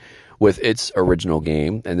tradition with its original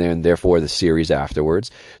game, and then therefore the series afterwards.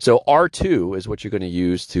 So R2 is what you're going to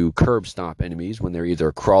use to curb stomp enemies when they're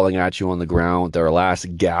either crawling at you on the ground with their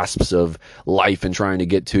last gasps of life and trying to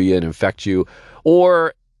get to you and infect you,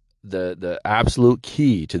 or the absolute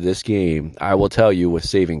key to this game, I will tell you, with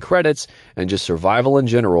saving credits and just survival in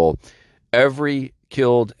general, every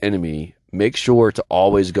killed enemy, make sure to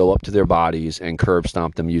always go up to their bodies and curb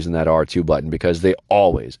stomp them using that R2 button, because they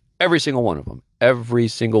always, every single one of them, every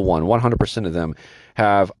single one, 100% of them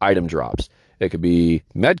have item drops. It could be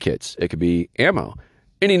med kits, it could be ammo,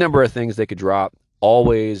 any number of things they could drop.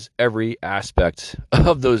 Always, every aspect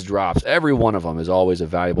of those drops, every one of them is always a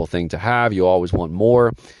valuable thing to have. You always want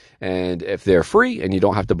more. And if they're free and you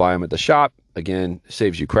don't have to buy them at the shop, again,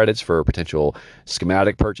 saves you credits for potential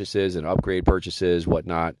schematic purchases and upgrade purchases,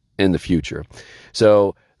 whatnot, in the future.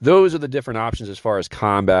 So those are the different options as far as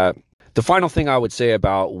combat. The final thing I would say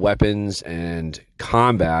about weapons and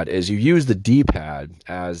combat is you use the D-pad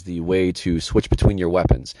as the way to switch between your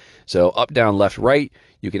weapons. So up, down, left, right,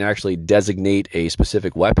 you can actually designate a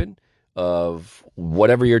specific weapon of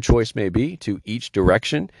whatever your choice may be to each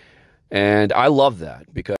direction. And I love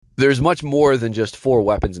that because there's much more than just 4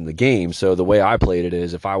 weapons in the game. So the way I played it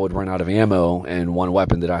is if I would run out of ammo and one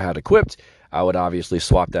weapon that I had equipped, I would obviously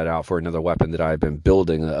swap that out for another weapon that I've been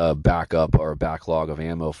building a backup or a backlog of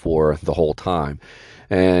ammo for the whole time.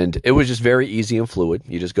 And it was just very easy and fluid.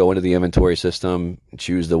 You just go into the inventory system,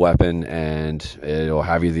 choose the weapon, and it'll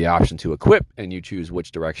have you the option to equip, and you choose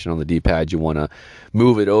which direction on the D-pad you want to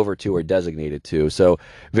move it over to or designate it to. So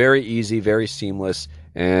very easy, very seamless,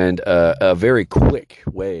 and a very quick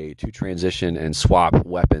way to transition and swap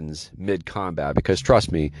weapons mid-combat, because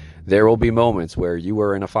trust me, there will be moments where you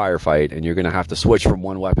are in a firefight and you're going to have to switch from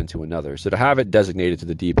one weapon to another. So to have it designated to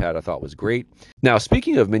the D-pad I thought was great. Now,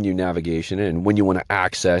 speaking of menu navigation and when you want to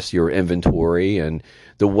access your inventory and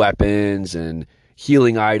the weapons and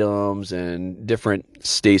healing items and different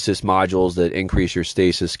stasis modules that increase your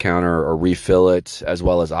stasis counter or refill it, as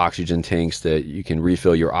well as oxygen tanks that you can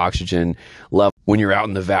refill your oxygen level when you're out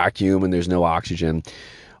in the vacuum and there's no oxygen.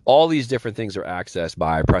 All these different things are accessed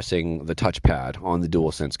by pressing the touchpad on the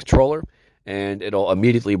DualSense controller, and it'll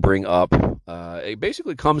immediately bring up, it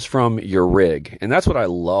basically comes from your rig. And that's what I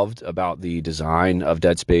loved about the design of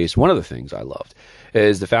Dead Space. One of the things I loved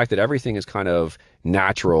is the fact that everything is kind of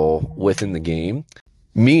natural within the game,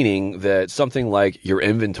 meaning that something like your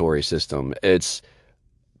inventory system, it's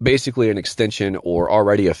basically an extension or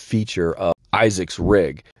already a feature of Isaac's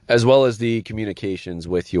rig, as well as the communications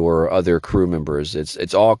with your other crew members.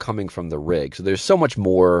 It's all coming from the rig. So there's so much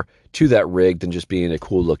more to that rig than just being a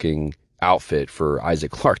cool looking outfit for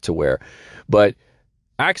Isaac Clarke to wear. But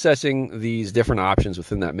accessing these different options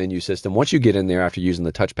within that menu system, once you get in there after using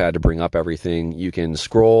the touchpad to bring up everything, you can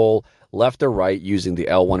scroll left or right using the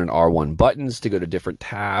L1 and R1 buttons to go to different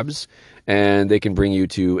tabs, and they can bring you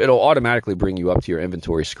to, it'll automatically bring you up to your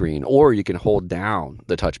inventory screen, or you can hold down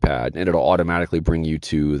the touchpad and it'll automatically bring you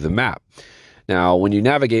to the map. Now, when you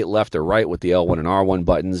navigate left or right with the L1 and R1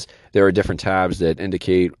 buttons, there are different tabs that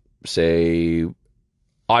indicate, say,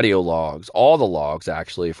 audio logs. All the logs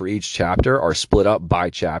actually for each chapter are split up by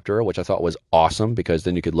chapter, which I thought was awesome, because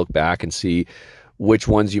then you could look back and see which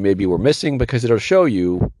ones you maybe were missing, because it'll show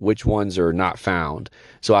you which ones are not found.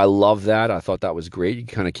 So I love that. I thought that was great. You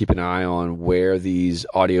can kind of keep an eye on where these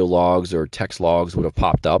audio logs or text logs would have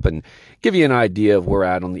popped up and give you an idea of where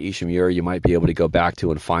at on the Ishimura you might be able to go back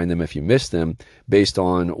to and find them if you missed them, based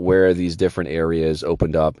on where these different areas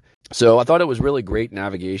opened up. So I thought it was really great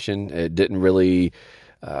navigation. It didn't really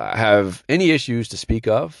have any issues to speak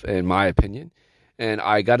of, in my opinion. And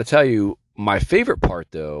I got to tell you, my favorite part,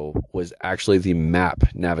 though, was actually the map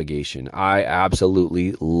navigation. I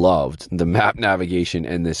absolutely loved the map navigation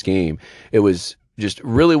in this game. It was just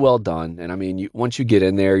really well done. And I mean, once you get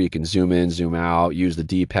in there, you can zoom in, zoom out, use the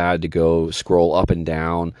D-pad to go scroll up and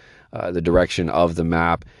down the direction of the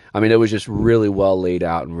map. I mean, it was just really well laid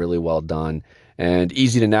out and really well done and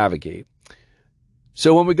easy to navigate.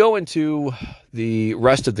 So when we go into the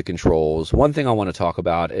rest of the controls, one thing I want to talk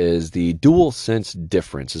about is the DualSense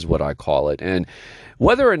difference, is what I call it, and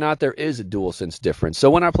whether or not there is a DualSense difference. So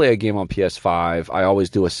when I play a game on PS5, I always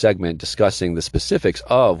do a segment discussing the specifics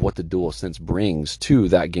of what the DualSense brings to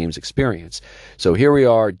that game's experience. So here we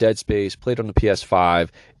are, Dead Space, played on the PS5.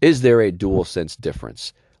 Is there a DualSense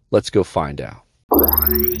difference? Let's go find out.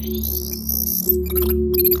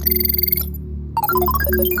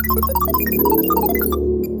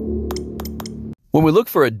 When we look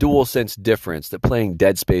for a DualSense difference that playing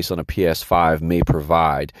Dead Space on a PS5 may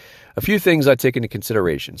provide, a few things I take into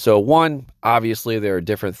consideration. So one, obviously there are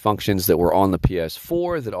different functions that were on the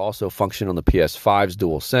PS4 that also function on the PS5's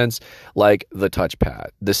DualSense, like the touchpad,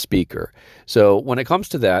 the speaker. So when it comes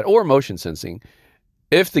to that, or motion sensing,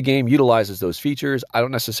 if the game utilizes those features, I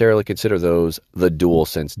don't necessarily consider those the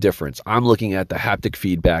DualSense difference. I'm looking at the haptic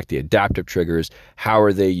feedback, the adaptive triggers, how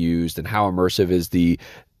are they used, and how immersive is the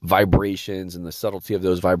vibrations and the subtlety of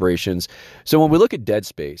those vibrations. So when we look at Dead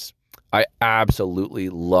Space, I absolutely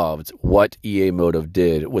loved what EA Motive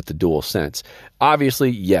did with the DualSense. Obviously,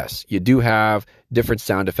 yes, you do have different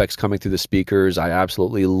sound effects coming through the speakers. I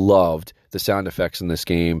absolutely loved the sound effects in this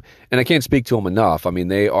game, and I can't speak to them enough. I mean,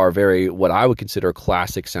 they are very, what I would consider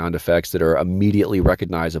classic sound effects that are immediately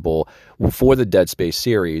recognizable for the Dead Space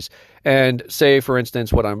series. And say, for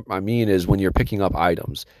instance, what I mean is when you're picking up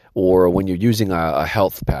items or when you're using a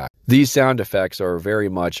health pack, these sound effects are very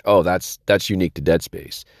much, oh, that's unique to Dead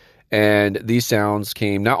Space. And these sounds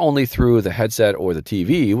came not only through the headset or the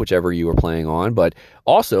TV, whichever you were playing on, but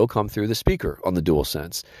also come through the speaker on the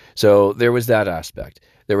DualSense. So there was that aspect.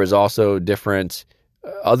 There was also different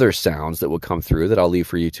other sounds that would come through that I'll leave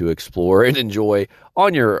for you to explore and enjoy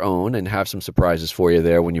on your own, and have some surprises for you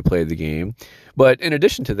there when you play the game. But in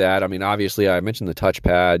addition to that, I mean, obviously I mentioned the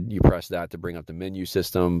touchpad. You press that to bring up the menu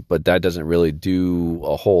system, but that doesn't really do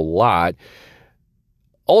a whole lot.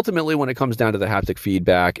 Ultimately, when it comes down to the haptic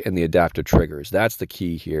feedback and the adaptive triggers, that's the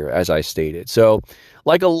key here, as I stated. So,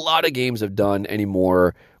 like a lot of games have done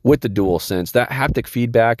anymore with the DualSense, that haptic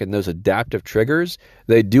feedback and those adaptive triggers,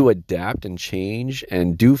 they do adapt and change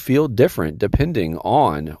and do feel different depending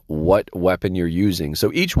on what weapon you're using.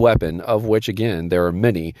 So each weapon, of which, again, there are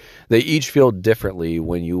many, they each feel differently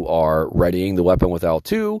when you are readying the weapon with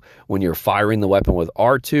L2, when you're firing the weapon with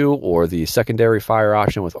R2, or the secondary fire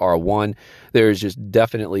option with R1. There's just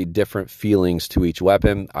definitely different feelings to each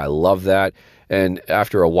weapon. I love that. And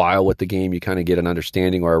after a while with the game, you kind of get an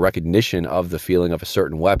understanding or a recognition of the feeling of a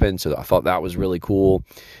certain weapon. So I thought that was really cool.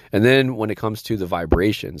 And then when it comes to the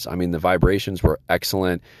vibrations, I mean, the vibrations were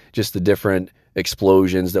excellent. Just the different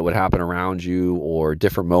explosions that would happen around you, or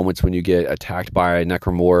different moments when you get attacked by a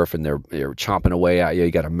necromorph and they're chomping away at you.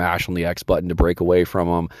 You got to mash on the X button to break away from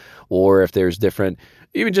them. Or if there's different,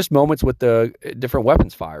 even just moments with the different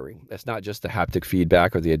weapons firing. It's not just the haptic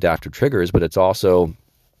feedback or the adaptive triggers, but it's also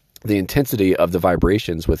the intensity of the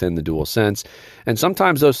vibrations within the DualSense. And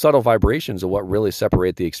sometimes those subtle vibrations are what really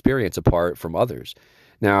separate the experience apart from others.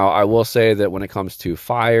 Now, I will say that when it comes to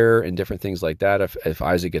fire and different things like that, if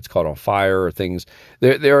Isaac gets caught on fire or things,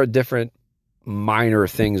 there are different minor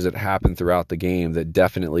things that happen throughout the game that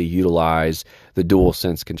definitely utilize the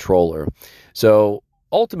DualSense controller. So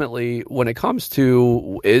ultimately, when it comes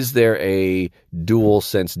to, is there a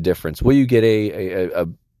DualSense difference? Will you get a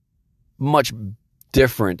much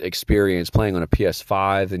different experience playing on a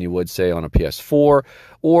PS5 than you would, say, on a PS4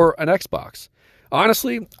 or an Xbox?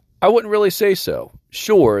 Honestly, I wouldn't really say so.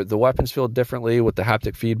 Sure, the weapons feel differently with the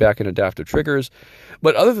haptic feedback and adaptive triggers,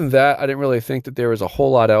 but other than that, I didn't really think that there was a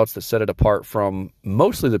whole lot else that set it apart from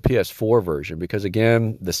mostly the PS4 version, because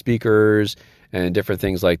again, the speakers and different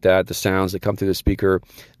things like that, the sounds that come through the speaker,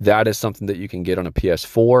 that is something that you can get on a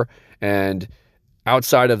PS4. And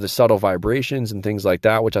outside of the subtle vibrations and things like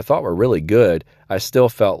that, which I thought were really good, I still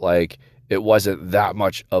felt like it wasn't that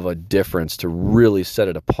much of a difference to really set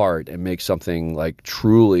it apart and make something like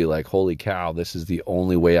truly like, holy cow, this is the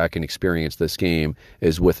only way I can experience this game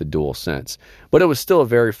is with a DualSense. But it was still a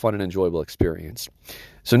very fun and enjoyable experience.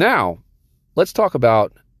 So now let's talk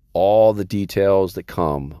about all the details that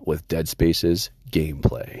come with Dead Space's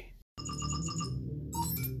gameplay.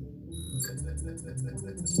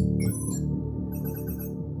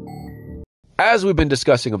 As we've been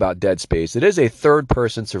discussing about Dead Space, it is a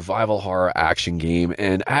third-person survival horror action game,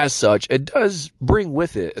 and as such, it does bring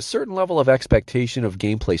with it a certain level of expectation of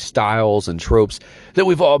gameplay styles and tropes that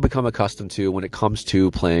we've all become accustomed to when it comes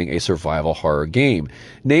to playing a survival horror game.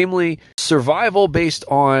 Namely, survival based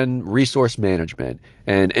on resource management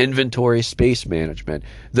and inventory space management.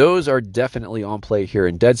 Those are definitely on play here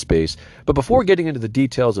in Dead Space, but before getting into the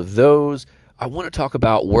details of those, I want to talk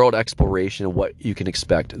about world exploration and what you can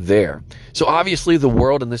expect there. So obviously the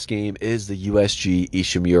world in this game is the USG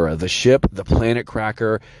Ishimura, the ship, the planet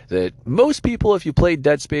cracker that most people, if you played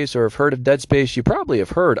Dead Space or have heard of Dead Space, you probably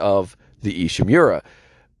have heard of the Ishimura.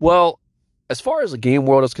 Well, as far as the game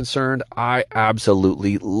world is concerned, I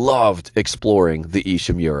absolutely loved exploring the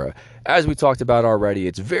Ishimura. As we talked about already,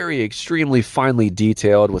 it's very extremely finely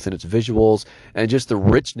detailed within its visuals and just the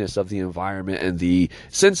richness of the environment and the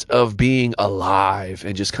sense of being alive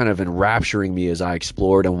and just kind of enrapturing me as I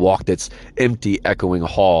explored and walked its empty, echoing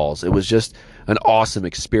halls. It was just an awesome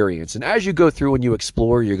experience. And as you go through and you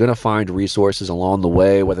explore, you're going to find resources along the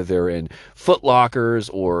way, whether they're in foot lockers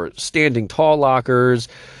or standing tall lockers,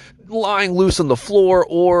 lying loose on the floor,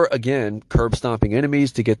 or again, curb stomping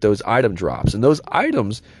enemies to get those item drops. And those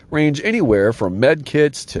items range anywhere from med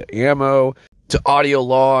kits to ammo to audio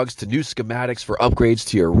logs to new schematics for upgrades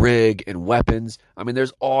to your rig and weapons. I mean,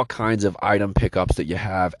 there's all kinds of item pickups that you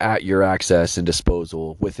have at your access and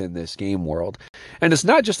disposal within this game world. And it's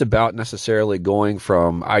not just about necessarily going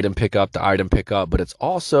from item pickup to item pickup, but it's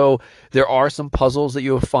also, there are some puzzles that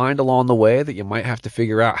you'll find along the way that you might have to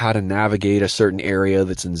figure out how to navigate a certain area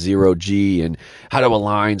that's in 0G and how to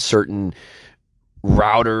align certain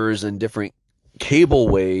routers and different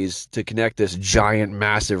cableways to connect this giant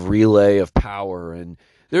massive relay of power. And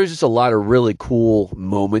there's just a lot of really cool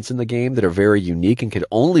moments in the game that are very unique and can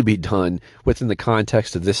only be done within the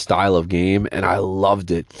context of this style of game, and I loved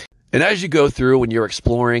it. And as you go through when you're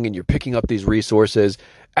exploring and you're picking up these resources,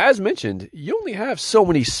 as mentioned, you only have so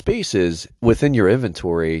many spaces within your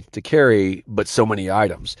inventory to carry but so many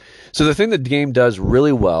items. So the thing that the game does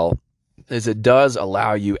really well is it does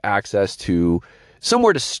allow you access to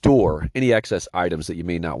somewhere to store any excess items that you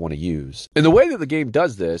may not want to use. And the way that the game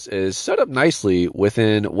does this is set up nicely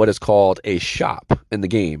within what is called a shop in the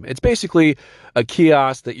game. It's basically a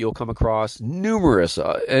kiosk that you'll come across numerous,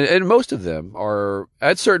 and most of them are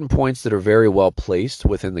at certain points that are very well placed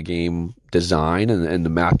within the game design and the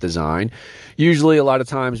map design. Usually a lot of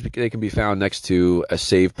times they can be found next to a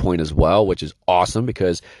save point as well, which is awesome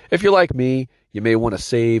because if you're like me, you may want to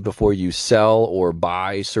save before you sell or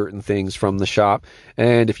buy certain things from the shop.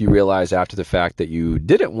 And if you realize after the fact that you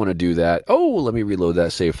didn't want to do that, oh, let me reload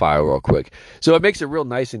that save file real quick. So it makes it real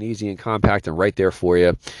nice and easy and compact and right there for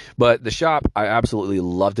you. But the shop, I absolutely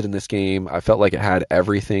loved it in this game. I felt like it had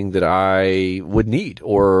everything that I would need,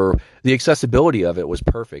 or the accessibility of it was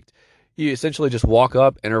perfect. You essentially just walk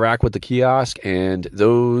up, interact with the kiosk, and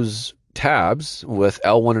those tabs with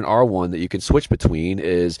L1 and R1 that you can switch between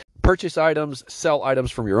is purchase items, sell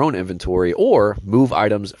items from your own inventory, or move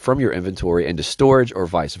items from your inventory into storage or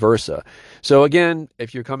vice versa. So again,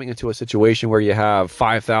 if you're coming into a situation where you have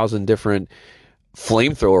 5,000 different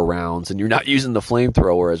flamethrower rounds and you're not using the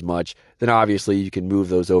flamethrower as much, then obviously you can move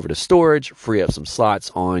those over to storage, free up some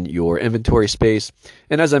slots on your inventory space.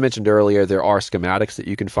 And as I mentioned earlier, there are schematics that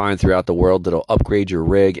you can find throughout the world that'll upgrade your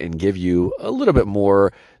rig and give you a little bit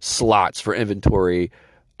more slots for inventory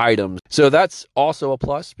items. So that's also a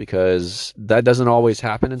plus, because that doesn't always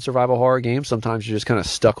happen in survival horror games. Sometimes you're just kind of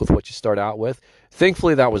stuck with what you start out with.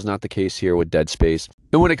 Thankfully, that was not the case here with Dead Space.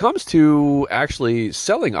 And when it comes to actually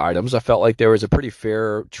selling items, I felt like there was a pretty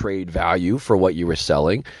fair trade value for what you were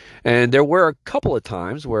selling. And there were a couple of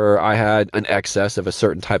times where I had an excess of a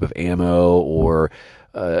certain type of ammo, or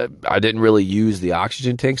I didn't really use the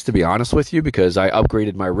oxygen tanks, to be honest with you, because I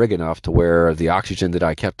upgraded my rig enough to where the oxygen that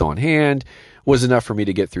I kept on hand was enough for me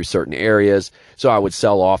to get through certain areas. So I would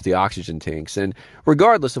sell off the oxygen tanks. And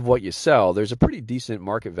regardless of what you sell, there's a pretty decent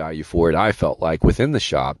market value for it, I felt like, within the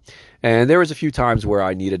shop. And there was a few times where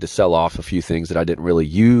I needed to sell off a few things that I didn't really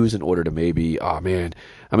use in order to maybe, oh man,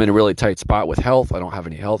 I'm in a really tight spot with health. I don't have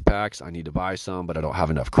any health packs. I need to buy some, but I don't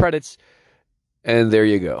have enough credits. And there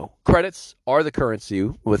you go. Credits are the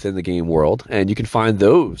currency within the game world, and you can find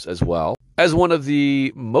those as well as one of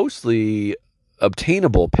the mostly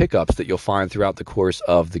obtainable pickups that you'll find throughout the course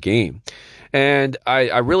of the game. And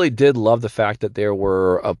I really did love the fact that there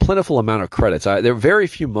were a plentiful amount of credits. There were very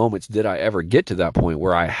few moments did I ever get to that point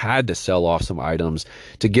where I had to sell off some items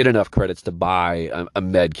to get enough credits to buy a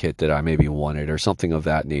med kit that I maybe wanted or something of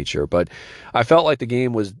that nature. But I felt like the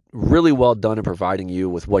game was really well done in providing you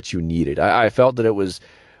with what you needed. I felt that it was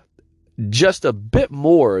just a bit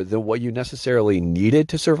more than what you necessarily needed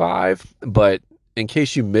to survive, but in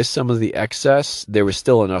case you missed some of the excess, there was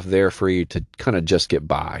still enough there for you to kind of just get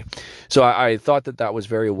by. So I thought that that was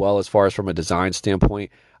very well as far as from a design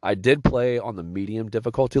standpoint. I did play on the medium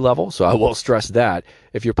difficulty level, so I will stress that.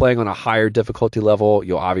 If you're playing on a higher difficulty level,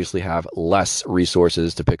 you'll obviously have less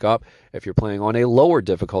resources to pick up. If you're playing on a lower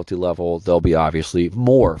difficulty level, there'll be obviously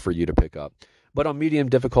more for you to pick up. But on medium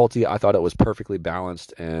difficulty, I thought it was perfectly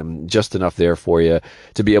balanced and just enough there for you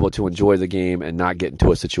to be able to enjoy the game and not get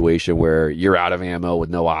into a situation where you're out of ammo with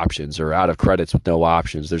no options or out of credits with no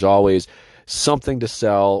options. There's always something to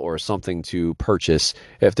sell or something to purchase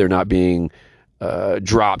if they're not being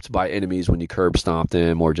dropped by enemies when you curb stomp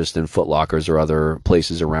them, or just in Foot Lockers or other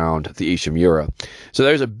places around the Ishimura. So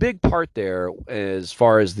there's a big part there as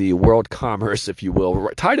far as the world commerce, if you will,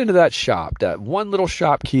 tied into that shop, that one little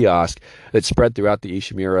shop kiosk that's spread throughout the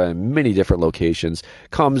Ishimura in many different locations,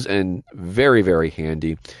 comes in very, very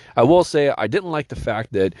handy. I will say I didn't like the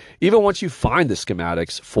fact that even once you find the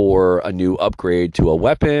schematics for a new upgrade to a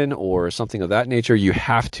weapon or something of that nature, you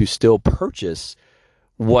have to still purchase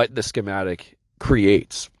what the schematic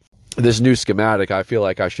creates. This new schematic, I feel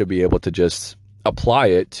like I should be able to just apply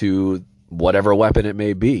it to whatever weapon it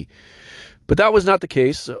may be. But that was not the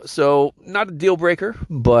case. So not a deal breaker,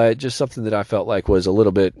 but just something that I felt like was a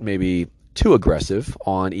little bit maybe too aggressive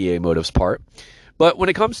on EA Motive's part. But when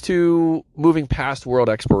it comes to moving past world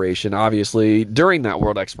exploration, obviously during that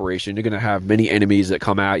world exploration, you're going to have many enemies that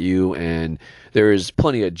come at you, and there's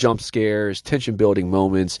plenty of jump scares, tension building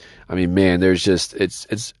moments. I mean, man, there's just,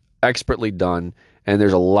 it's expertly done, and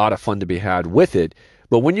there's a lot of fun to be had with it.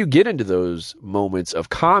 But when you get into those moments of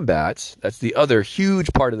combat, that's the other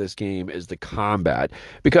huge part of this game, is the combat.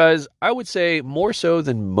 Because I would say more so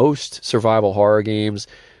than most survival horror games,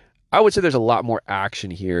 I would say there's a lot more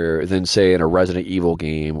action here than, say, in a Resident Evil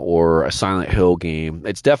game or a Silent Hill game.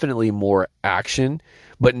 It's definitely more action,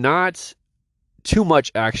 but not too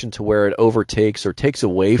much action to where it overtakes or takes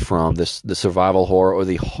away from the survival horror or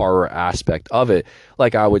the horror aspect of it,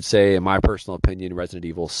 like I would say, in my personal opinion, Resident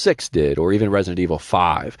Evil 6 did, or even Resident Evil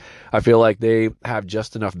 5. I feel like they have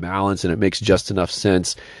just enough balance and it makes just enough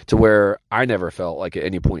sense to where I never felt like at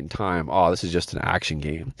any point in time, oh, this is just an action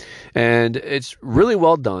game. And it's really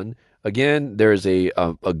well done. Again, there's a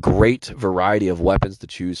great variety of weapons to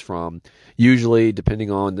choose from. Usually, depending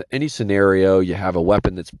on any scenario, you have a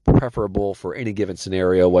weapon that's preferable for any given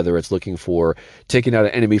scenario, whether it's looking for taking out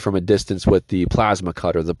an enemy from a distance with the plasma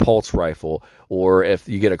cutter, the pulse rifle, or if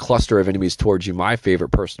you get a cluster of enemies towards you. My favorite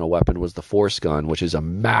personal weapon was the force gun, which is a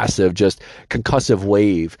massive, just concussive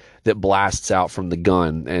wave that blasts out from the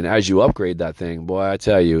gun. And as you upgrade that thing, boy, I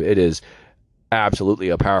tell you, it is absolutely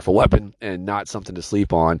a powerful weapon and not something to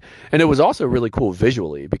sleep on. And it was also really cool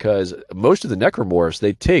visually, because most of the necromorphs,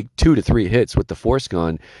 they take 2 to 3 hits with the force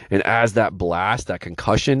gun, and as that blast, that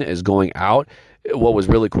concussion is going out, What was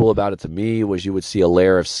really cool about it to me was you would see a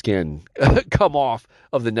layer of skin come off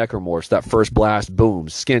of the necromorphs. That first blast, boom,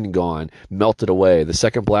 skin gone, melted away. The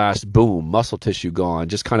second blast, boom, muscle tissue gone,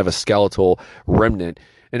 just kind of a skeletal remnant.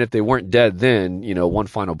 And if they weren't dead then, one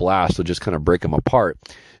final blast would just kind of break them apart.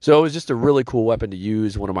 So it was just a really cool weapon to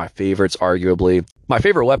use, one of my favorites, arguably. My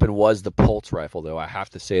favorite weapon was the pulse rifle, though. I have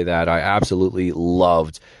to say that. I absolutely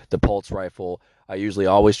loved the pulse rifle. I usually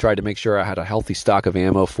always tried to make sure I had a healthy stock of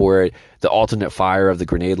ammo for it. The alternate fire of the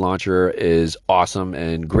grenade launcher is awesome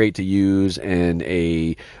and great to use in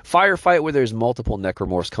a firefight where there's multiple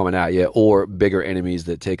necromorphs coming at you or bigger enemies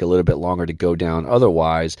that take a little bit longer to go down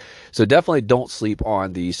otherwise. So definitely don't sleep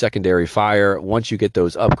on the secondary fire. Once you get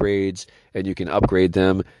those upgrades and you can upgrade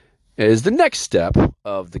them, is the next step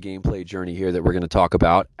of the gameplay journey here that we're going to talk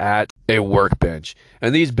about at a workbench.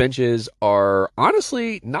 And these benches are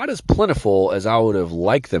honestly not as plentiful as I would have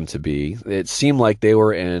liked them to be. It seemed like they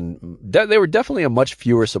were definitely a much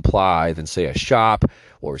fewer supply than, say, a shop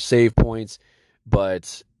or save points.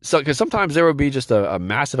 But because sometimes there would be just a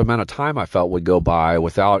massive amount of time I felt would go by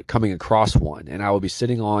without coming across one. And I would be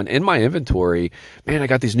sitting on, in my inventory, man, I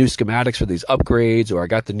got these new schematics for these upgrades, or I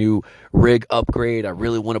got the new rig upgrade. I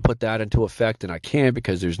really want to put that into effect, and I can't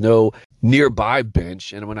because there's no nearby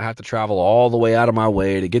bench, and I'm going to have to travel all the way out of my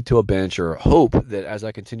way to get to a bench, or hope that as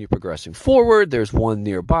I continue progressing forward, there's one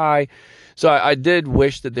nearby. So I did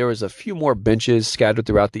wish that there was a few more benches scattered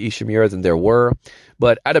throughout the Ishimura than there were.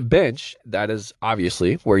 But at a bench, that is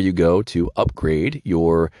obviously where you go to upgrade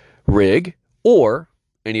your rig or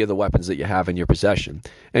any of the weapons that you have in your possession.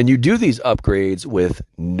 And you do these upgrades with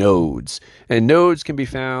nodes. And nodes can be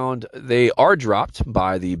found, they are dropped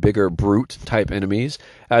by the bigger brute type enemies,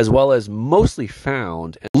 as well as mostly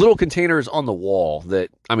found in little containers on the wall that,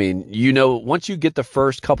 once you get the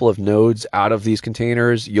first couple of nodes out of these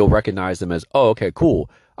containers, you'll recognize them as, oh, okay, cool.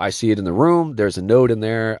 I see it in the room. There's a node in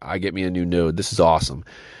there. I get me a new node. This is awesome.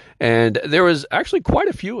 And there was actually quite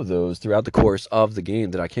a few of those throughout the course of the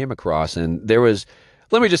game that I came across. And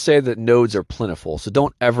let me just say that nodes are plentiful, so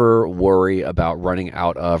don't ever worry about running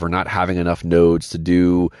out of or not having enough nodes to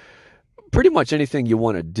do pretty much anything you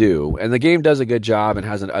want to do. And the game does a good job and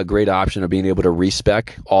has a great option of being able to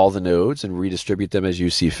respec all the nodes and redistribute them as you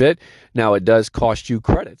see fit. Now, it does cost you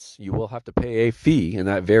credits. You will have to pay a fee, and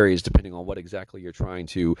that varies depending on what exactly you're trying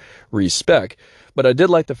to respec. But I did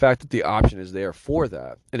like the fact that the option is there for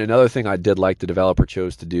that. And another thing I did like the developer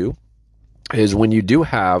chose to do is when you do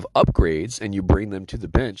have upgrades and you bring them to the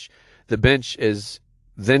bench is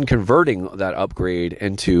then converting that upgrade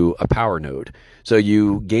into a power node. So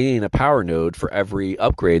you gain a power node for every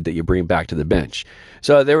upgrade that you bring back to the bench.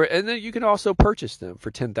 And then you can also purchase them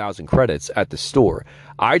for 10,000 credits at the store.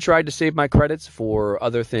 I tried to save my credits for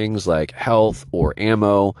other things like health or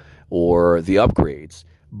ammo or the upgrades.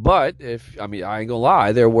 But I ain't gonna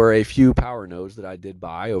lie, there were a few power nodes that I did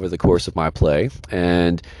buy over the course of my play,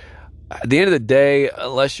 and at the end of the day,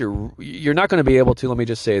 unless you're not going to be able to, let me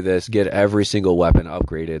just say this, get every single weapon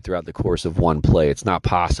upgraded throughout the course of one play. It's not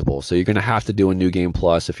possible. So you're going to have to do a New Game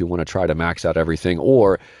Plus if you want to try to max out everything,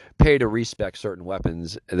 or pay to respec certain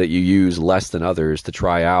weapons that you use less than others to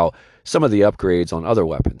try out some of the upgrades on other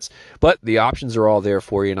weapons. But the options are all there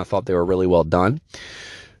for you, and I thought they were really well done.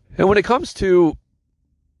 And when it comes to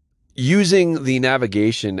using the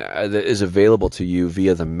navigation that is available to you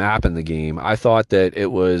via the map in the game, I thought that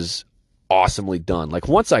it was awesomely done. Like,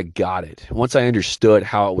 once I understood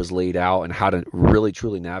how it was laid out and how to really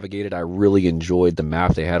truly navigate it, I really enjoyed the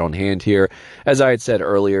map they had on hand here. As I had said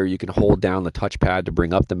earlier, you can hold down the touchpad to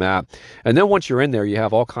bring up the map, and then once you're in there, you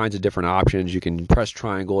have all kinds of different options. You can press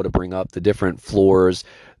triangle to bring up the different floors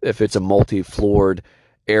if it's a multi-floored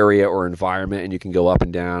area or environment, and you can go up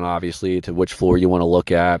and down, obviously, to which floor you want to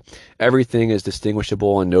look at. Everything is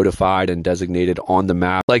distinguishable and notified and designated on the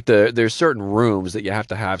map. Like, there's certain rooms that you have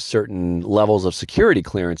to have certain levels of security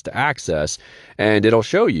clearance to access, and it'll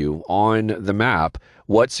show you on the map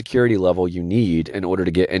what security level you need in order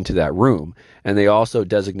to get into that room. And they also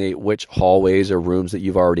designate which hallways or rooms that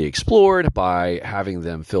you've already explored by having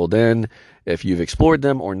them filled in if you've explored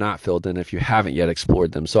them, or not filled in if you haven't yet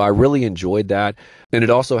explored them. So I really enjoyed that. And it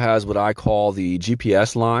also has what I call the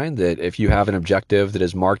GPS line, that if you have an objective that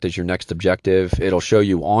is marked as your next objective, it'll show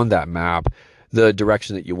you on that map the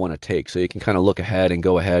direction that you want to take. So you can kind of look ahead and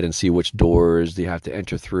go ahead and see which doors you have to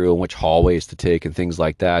enter through and which hallways to take and things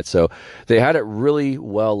like that. So they had it really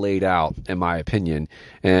well laid out, in my opinion,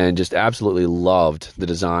 and just absolutely loved the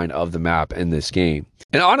design of the map in this game.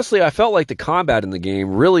 And honestly, I felt like the combat in the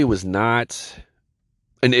game really was not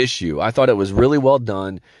an issue. I thought it was really well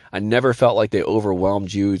done. I never felt like they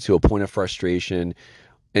overwhelmed you to a point of frustration.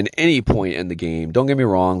 in any point in the game. Don't get me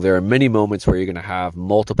wrong, there are many moments where you're going to have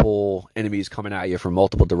multiple enemies coming at you from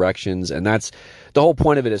multiple directions, and that's the whole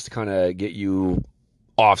point of it, is to kind of get you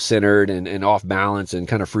off-centered and off balance and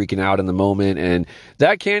kind of freaking out in the moment, and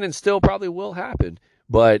that can and still probably will happen,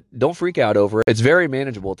 but don't freak out over it. It's very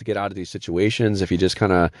manageable to get out of these situations if you just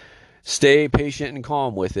kind of stay patient and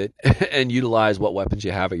calm with it and utilize what weapons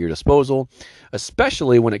you have at your disposal,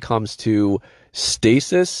 especially when it comes to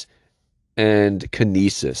stasis and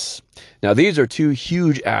kinesis. Now, these are two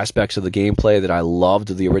huge aspects of the gameplay that I loved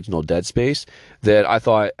of the original Dead Space, that I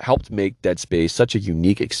thought helped make Dead Space such a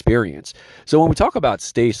unique experience. So when we talk about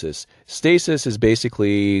stasis, stasis is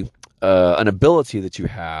basically an ability that you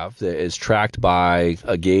have that is tracked by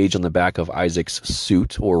a gauge on the back of Isaac's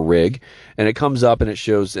suit or rig, and it comes up and it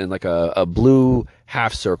shows in like a blue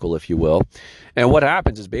half circle, if you will. And what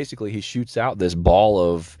happens is basically he shoots out this ball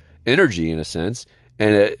of energy, in a sense,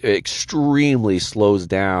 and it extremely slows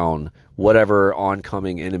down whatever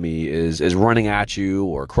oncoming enemy is running at you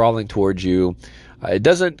or crawling towards you. It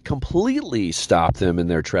doesn't completely stop them in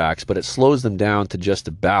their tracks, but it slows them down to just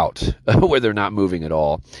about where they're not moving at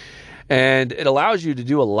all. And it allows you to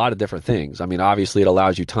do a lot of different things. I mean, obviously, it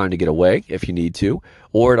allows you time to get away if you need to,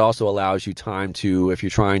 or it also allows you time to, if you're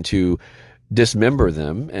trying to dismember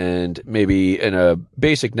them and maybe in a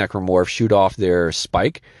basic necromorph, shoot off their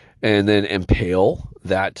spike and then impale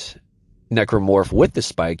that necromorph with the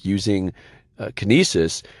spike using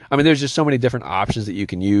kinesis. I mean, there's just so many different options that you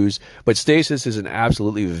can use, but stasis is an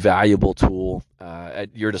absolutely valuable tool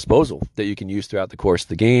at your disposal that you can use throughout the course of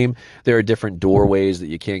the game. There are different doorways that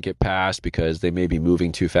you can't get past because they may be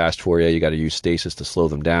moving too fast for you. You got to use stasis to slow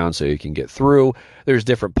them down so you can get through. There's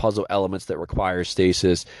different puzzle elements that require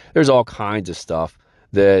stasis. There's all kinds of stuff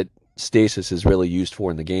that stasis is really used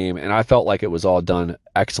for in the game, and I felt like it was all done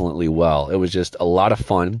excellently well. It was just a lot of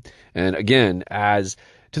fun, and again, adds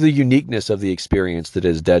to the uniqueness of the experience that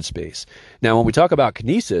is Dead Space. Now, when we talk about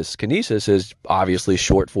kinesis, kinesis is obviously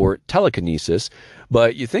short for telekinesis,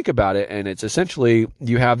 but you think about it, and it's essentially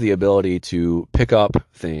you have the ability to pick up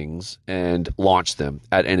things and launch them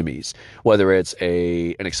at enemies, whether it's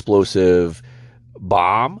an explosive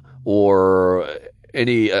bomb or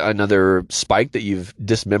another spike that you've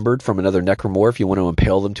dismembered from another necromorph. You want to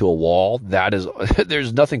impale them to a wall. That is,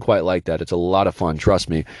 there's nothing quite like that. It's a lot of fun, trust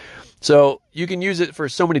me. So you can use it for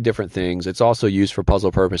so many different things. It's also used for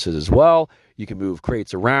puzzle purposes as well. You can move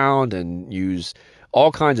crates around and use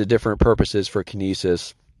all kinds of different purposes for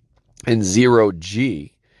kinesis. And Zero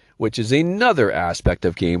G, which is another aspect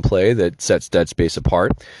of gameplay that sets Dead Space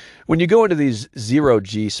apart. When you go into these Zero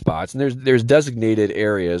G spots, and there's designated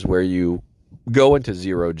areas where you go into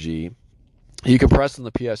Zero G, you can press on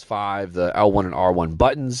the PS5 the L1 and R1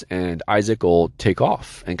 buttons, and Isaac will take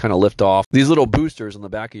off and kind of lift off. These little boosters on the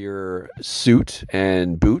back of your suit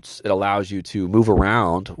and boots, it allows you to move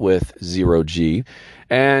around with Zero G.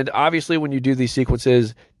 And obviously when you do these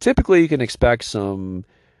sequences, typically you can expect some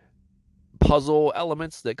puzzle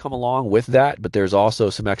elements that come along with that, but there's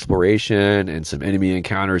also some exploration and some enemy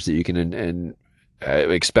encounters that you can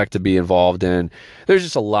expect to be involved in. There's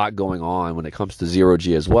just a lot going on when it comes to Zero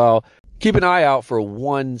G as well. Keep an eye out for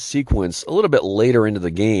one sequence a little bit later into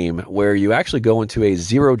the game where you actually go into a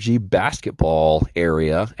Zero G basketball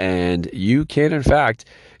area, and you can in fact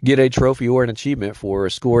get a trophy or an achievement for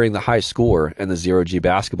scoring the high score in the Zero G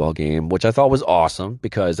basketball game, which I thought was awesome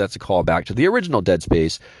because that's a callback to the original Dead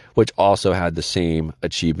Space, which also had the same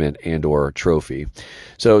achievement and or trophy.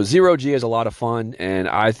 So Zero G is a lot of fun, and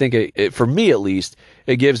I think it for me at least,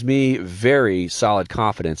 it gives me very solid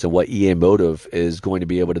confidence in what EA Motive is going to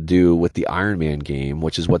be able to do with the Iron Man game,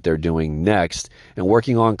 which is what they're doing next and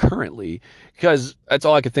working on currently, because that's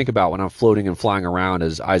all I could think about when I'm floating and flying around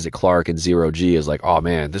as Isaac Clarke in Zero G is like, oh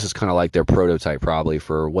man, this is kind of like their prototype probably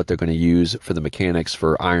for what they're going to use for the mechanics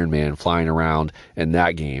for Iron Man flying around in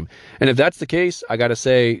that game. And if that's the case, I got to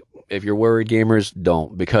say, if you're worried, gamers,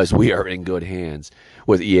 don't, because we are in good hands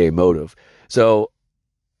with EA Motive. So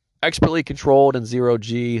expertly controlled in Zero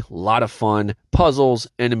G, a lot of fun, puzzles,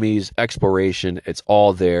 enemies, exploration, it's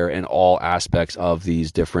all there in all aspects of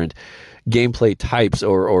these different gameplay types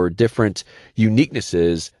or different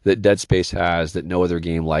uniquenesses that Dead Space has that no other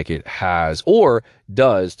game like it has or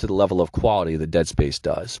does to the level of quality that Dead Space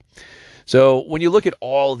does. So when you look at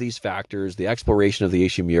all of these factors, the exploration of the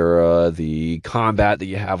Ishimura, the combat that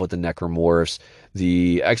you have with the necromorphs,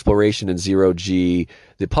 the exploration in Zero G,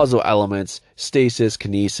 the puzzle elements, stasis,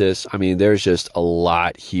 kinesis, I mean, there's just a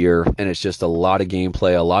lot here, and it's just a lot of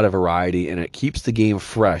gameplay, a lot of variety, and it keeps the game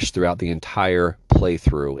fresh throughout the entire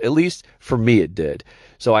playthrough. At least for me, it did.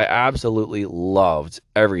 So I absolutely loved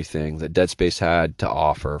everything that Dead Space had to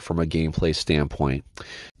offer from a gameplay standpoint.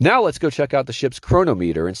 Now let's go check out the ship's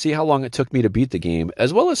chronometer and see how long it took me to beat the game,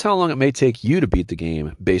 as well as how long it may take you to beat the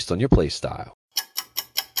game based on your playstyle.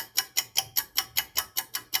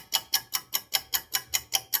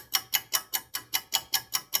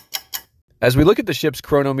 As we look at the ship's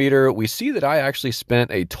chronometer, we see that I actually spent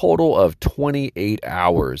a total of 28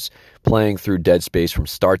 hours playing through Dead Space from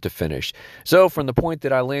start to finish. So from the point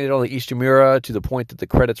that I landed on the Ishimura to the point that the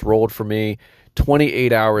credits rolled for me,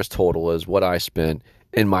 28 hours total is what I spent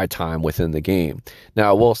in my time within the game. Now,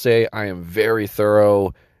 I will say I am very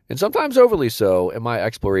thorough, and sometimes overly so, in my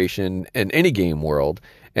exploration in any game world,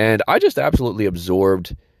 and I just absolutely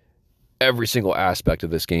absorbed every single aspect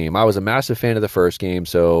of this game. I was a massive fan of the first game,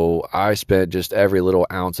 so I spent just every little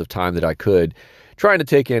ounce of time that I could trying to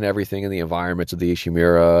take in everything in the environments of the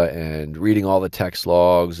Ishimura and reading all the text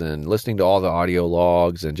logs and listening to all the audio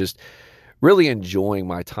logs and just really enjoying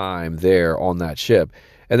my time there on that ship.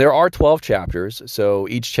 And there are 12 chapters, so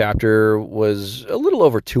each chapter was a little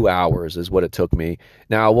over 2 hours is what it took me.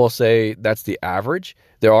 Now, I will say that's the average.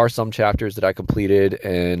 There are some chapters that I completed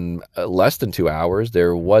in less than 2 hours.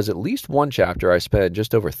 There was at least one chapter I spent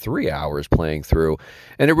just over 3 hours playing through.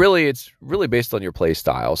 And it's really based on your play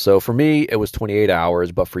style. So for me, it was 28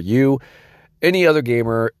 hours, but for you, any other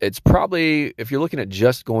gamer, it's probably, if you're looking at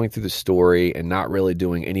just going through the story and not really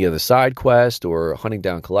doing any of the side quests or hunting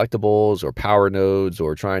down collectibles or power nodes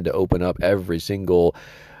or trying to open up every single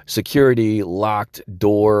security locked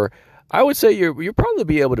door, I would say you'll probably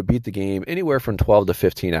be able to beat the game anywhere from 12 to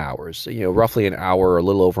 15 hours, roughly an hour or a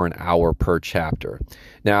little over an hour per chapter.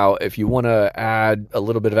 Now, if you want to add a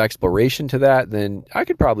little bit of exploration to that, then I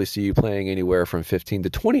could probably see you playing anywhere from 15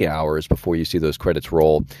 to 20 hours before you see those credits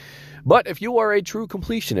roll. But if you are a true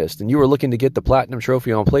completionist and you are looking to get the Platinum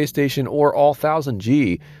Trophy on PlayStation or all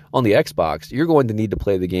 1000G on the Xbox, you're going to need to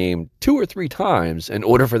play the game 2 or 3 times in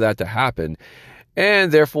order for that to happen.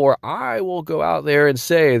 And therefore, I will go out there and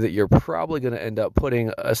say that you're probably going to end up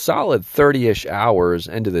putting a solid 30-ish hours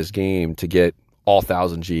into this game to get all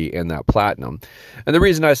 1000G and that Platinum. And the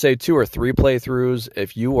reason I say 2 or 3 playthroughs,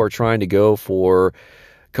 if you are trying to go for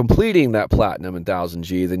completing that Platinum and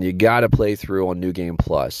 1000G, then you got to play through on New Game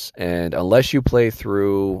Plus. And unless you play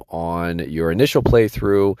through on your initial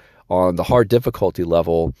playthrough on the hard difficulty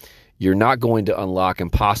level, you're not going to unlock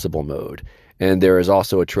Impossible Mode. And there is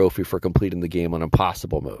also a trophy for completing the game on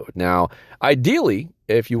Impossible Mode. Now, ideally,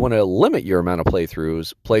 if you want to limit your amount of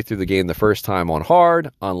playthroughs, play through the game the first time on hard,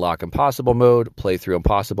 unlock Impossible Mode, play through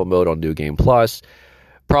Impossible Mode on New Game Plus.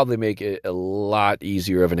 Probably make it a lot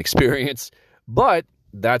easier of an experience. But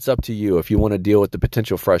that's up to you. If you want to deal with the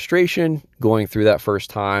potential frustration going through that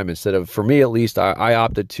first time, instead of, for me at least, I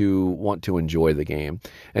opted to want to enjoy the game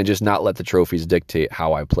and just not let the trophies dictate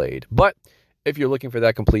how I played. But if you're looking for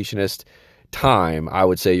that completionist time, I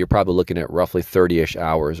would say you're probably looking at roughly 30-ish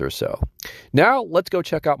hours or so. Now, let's go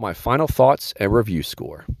check out my final thoughts and review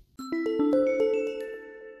score.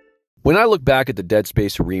 When I look back at the Dead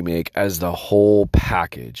Space remake as the whole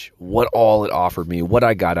package, what all it offered me, what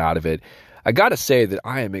I got out of it, I got to say that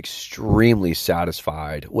I am extremely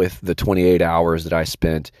satisfied with the 28 hours that I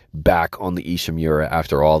spent back on the Ishimura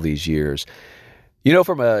after all these years.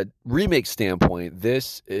 From a remake standpoint,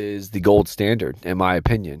 this is the gold standard, in my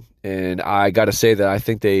opinion. And I got to say that I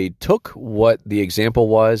think they took what the example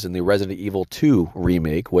was in the Resident Evil 2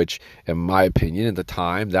 remake, which, in my opinion, at the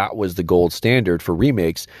time, that was the gold standard for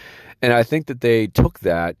remakes. And I think that they took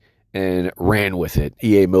that and ran with it.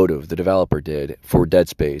 EA Motive, the developer, did for Dead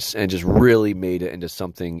Space, and just really made it into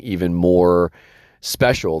something even more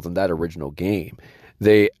special than that original game.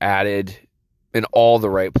 They added in all the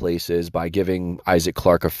right places by giving Isaac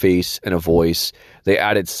Clarke a face and a voice. They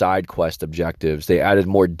added side quest objectives. They added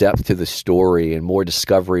more depth to the story and more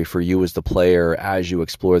discovery for you as the player as you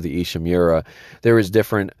explore the Ishimura. There is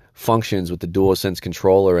different functions with the DualSense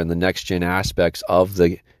controller and the next-gen aspects of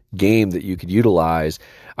the game that you could utilize.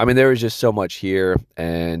 I mean, there was just so much here,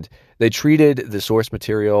 and they treated the source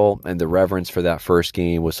material and the reverence for that first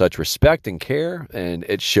game with such respect and care, and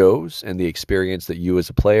it shows in the experience that you as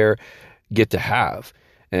a player get to have.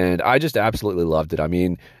 And I just absolutely loved it. I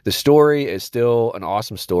mean, the story is still an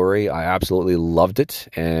awesome story. I absolutely loved it.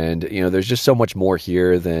 And, there's just so much more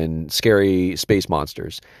here than scary space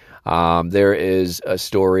monsters. There is a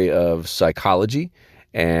story of psychology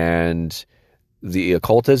and the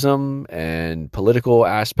occultism and political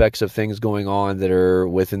aspects of things going on that are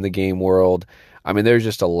within the game world. I mean, there's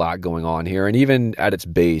just a lot going on here. And even at its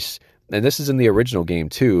base, and this is in the original game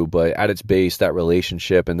too, but at its base, that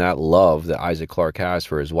relationship and that love that Isaac Clarke has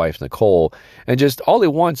for his wife, Nicole, and just all he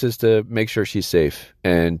wants is to make sure she's safe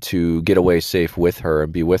and to get away safe with her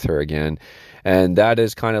and be with her again. And that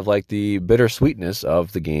is kind of like the bittersweetness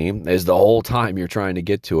of the game, is the whole time you're trying to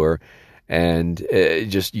get to her. And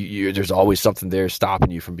there's always something there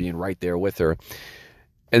stopping you from being right there with her.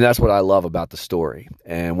 And that's what I love about the story.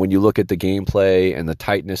 And when you look at the gameplay and the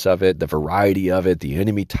tightness of it, the variety of it, the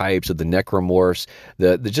enemy types of the necromorphs,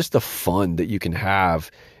 just the fun that you can have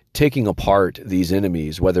taking apart these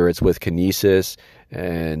enemies, whether it's with kinesis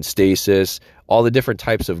and stasis, all the different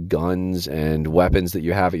types of guns and weapons that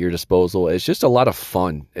you have at your disposal. It's just a lot of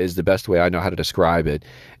fun is the best way I know how to describe it.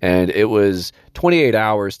 And it was 28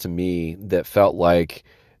 hours to me that felt like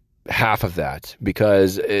half of that,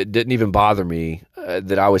 because it didn't even bother me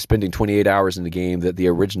that I was spending 28 hours in the game, that the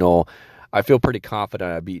original, I feel pretty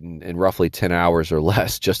confident I've beaten in roughly 10 hours or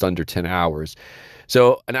less, just under 10 hours.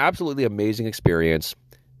 So an absolutely amazing experience.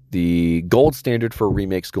 The gold standard for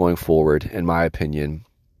remakes going forward, in my opinion.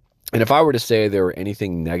 And if I were to say there were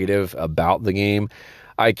anything negative about the game,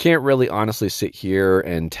 I can't really honestly sit here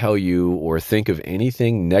and tell you or think of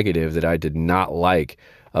anything negative that I did not like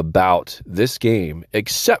about this game,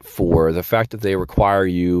 except for the fact that they require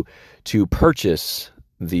you to purchase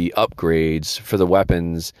the upgrades for the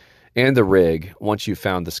weapons and the rig once you've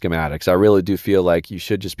found the schematics. I really do feel like you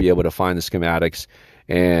should just be able to find the schematics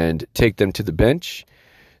and take them to the bench.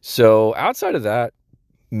 So outside of that,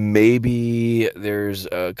 maybe there's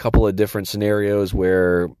a couple of different scenarios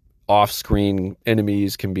where off-screen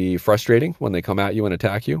enemies can be frustrating when they come at you and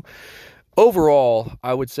attack you. Overall,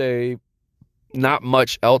 I would say not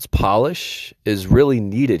much else polish is really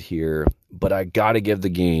needed here, but I got to give the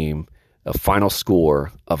game a final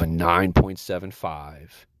score of a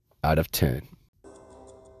 9.75 out of 10.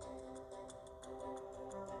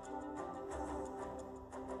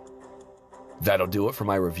 That'll do it for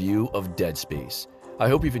my review of Dead Space. I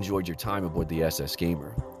hope you've enjoyed your time aboard the SS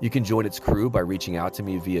Gamer. You can join its crew by reaching out to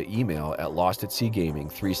me via email at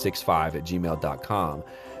lostatseagaming365@gmail.com.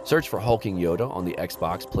 Search for Hulking Yoda on the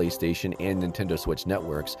Xbox, PlayStation, and Nintendo Switch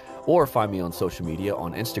networks, or find me on social media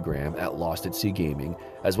on Instagram at LostAtSeaGaming,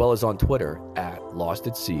 as well as on Twitter at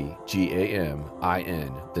LostAtSea,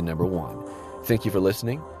 GAMIN, the number 1. Thank you for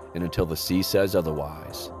listening, and until the sea says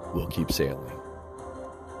otherwise, we'll keep sailing.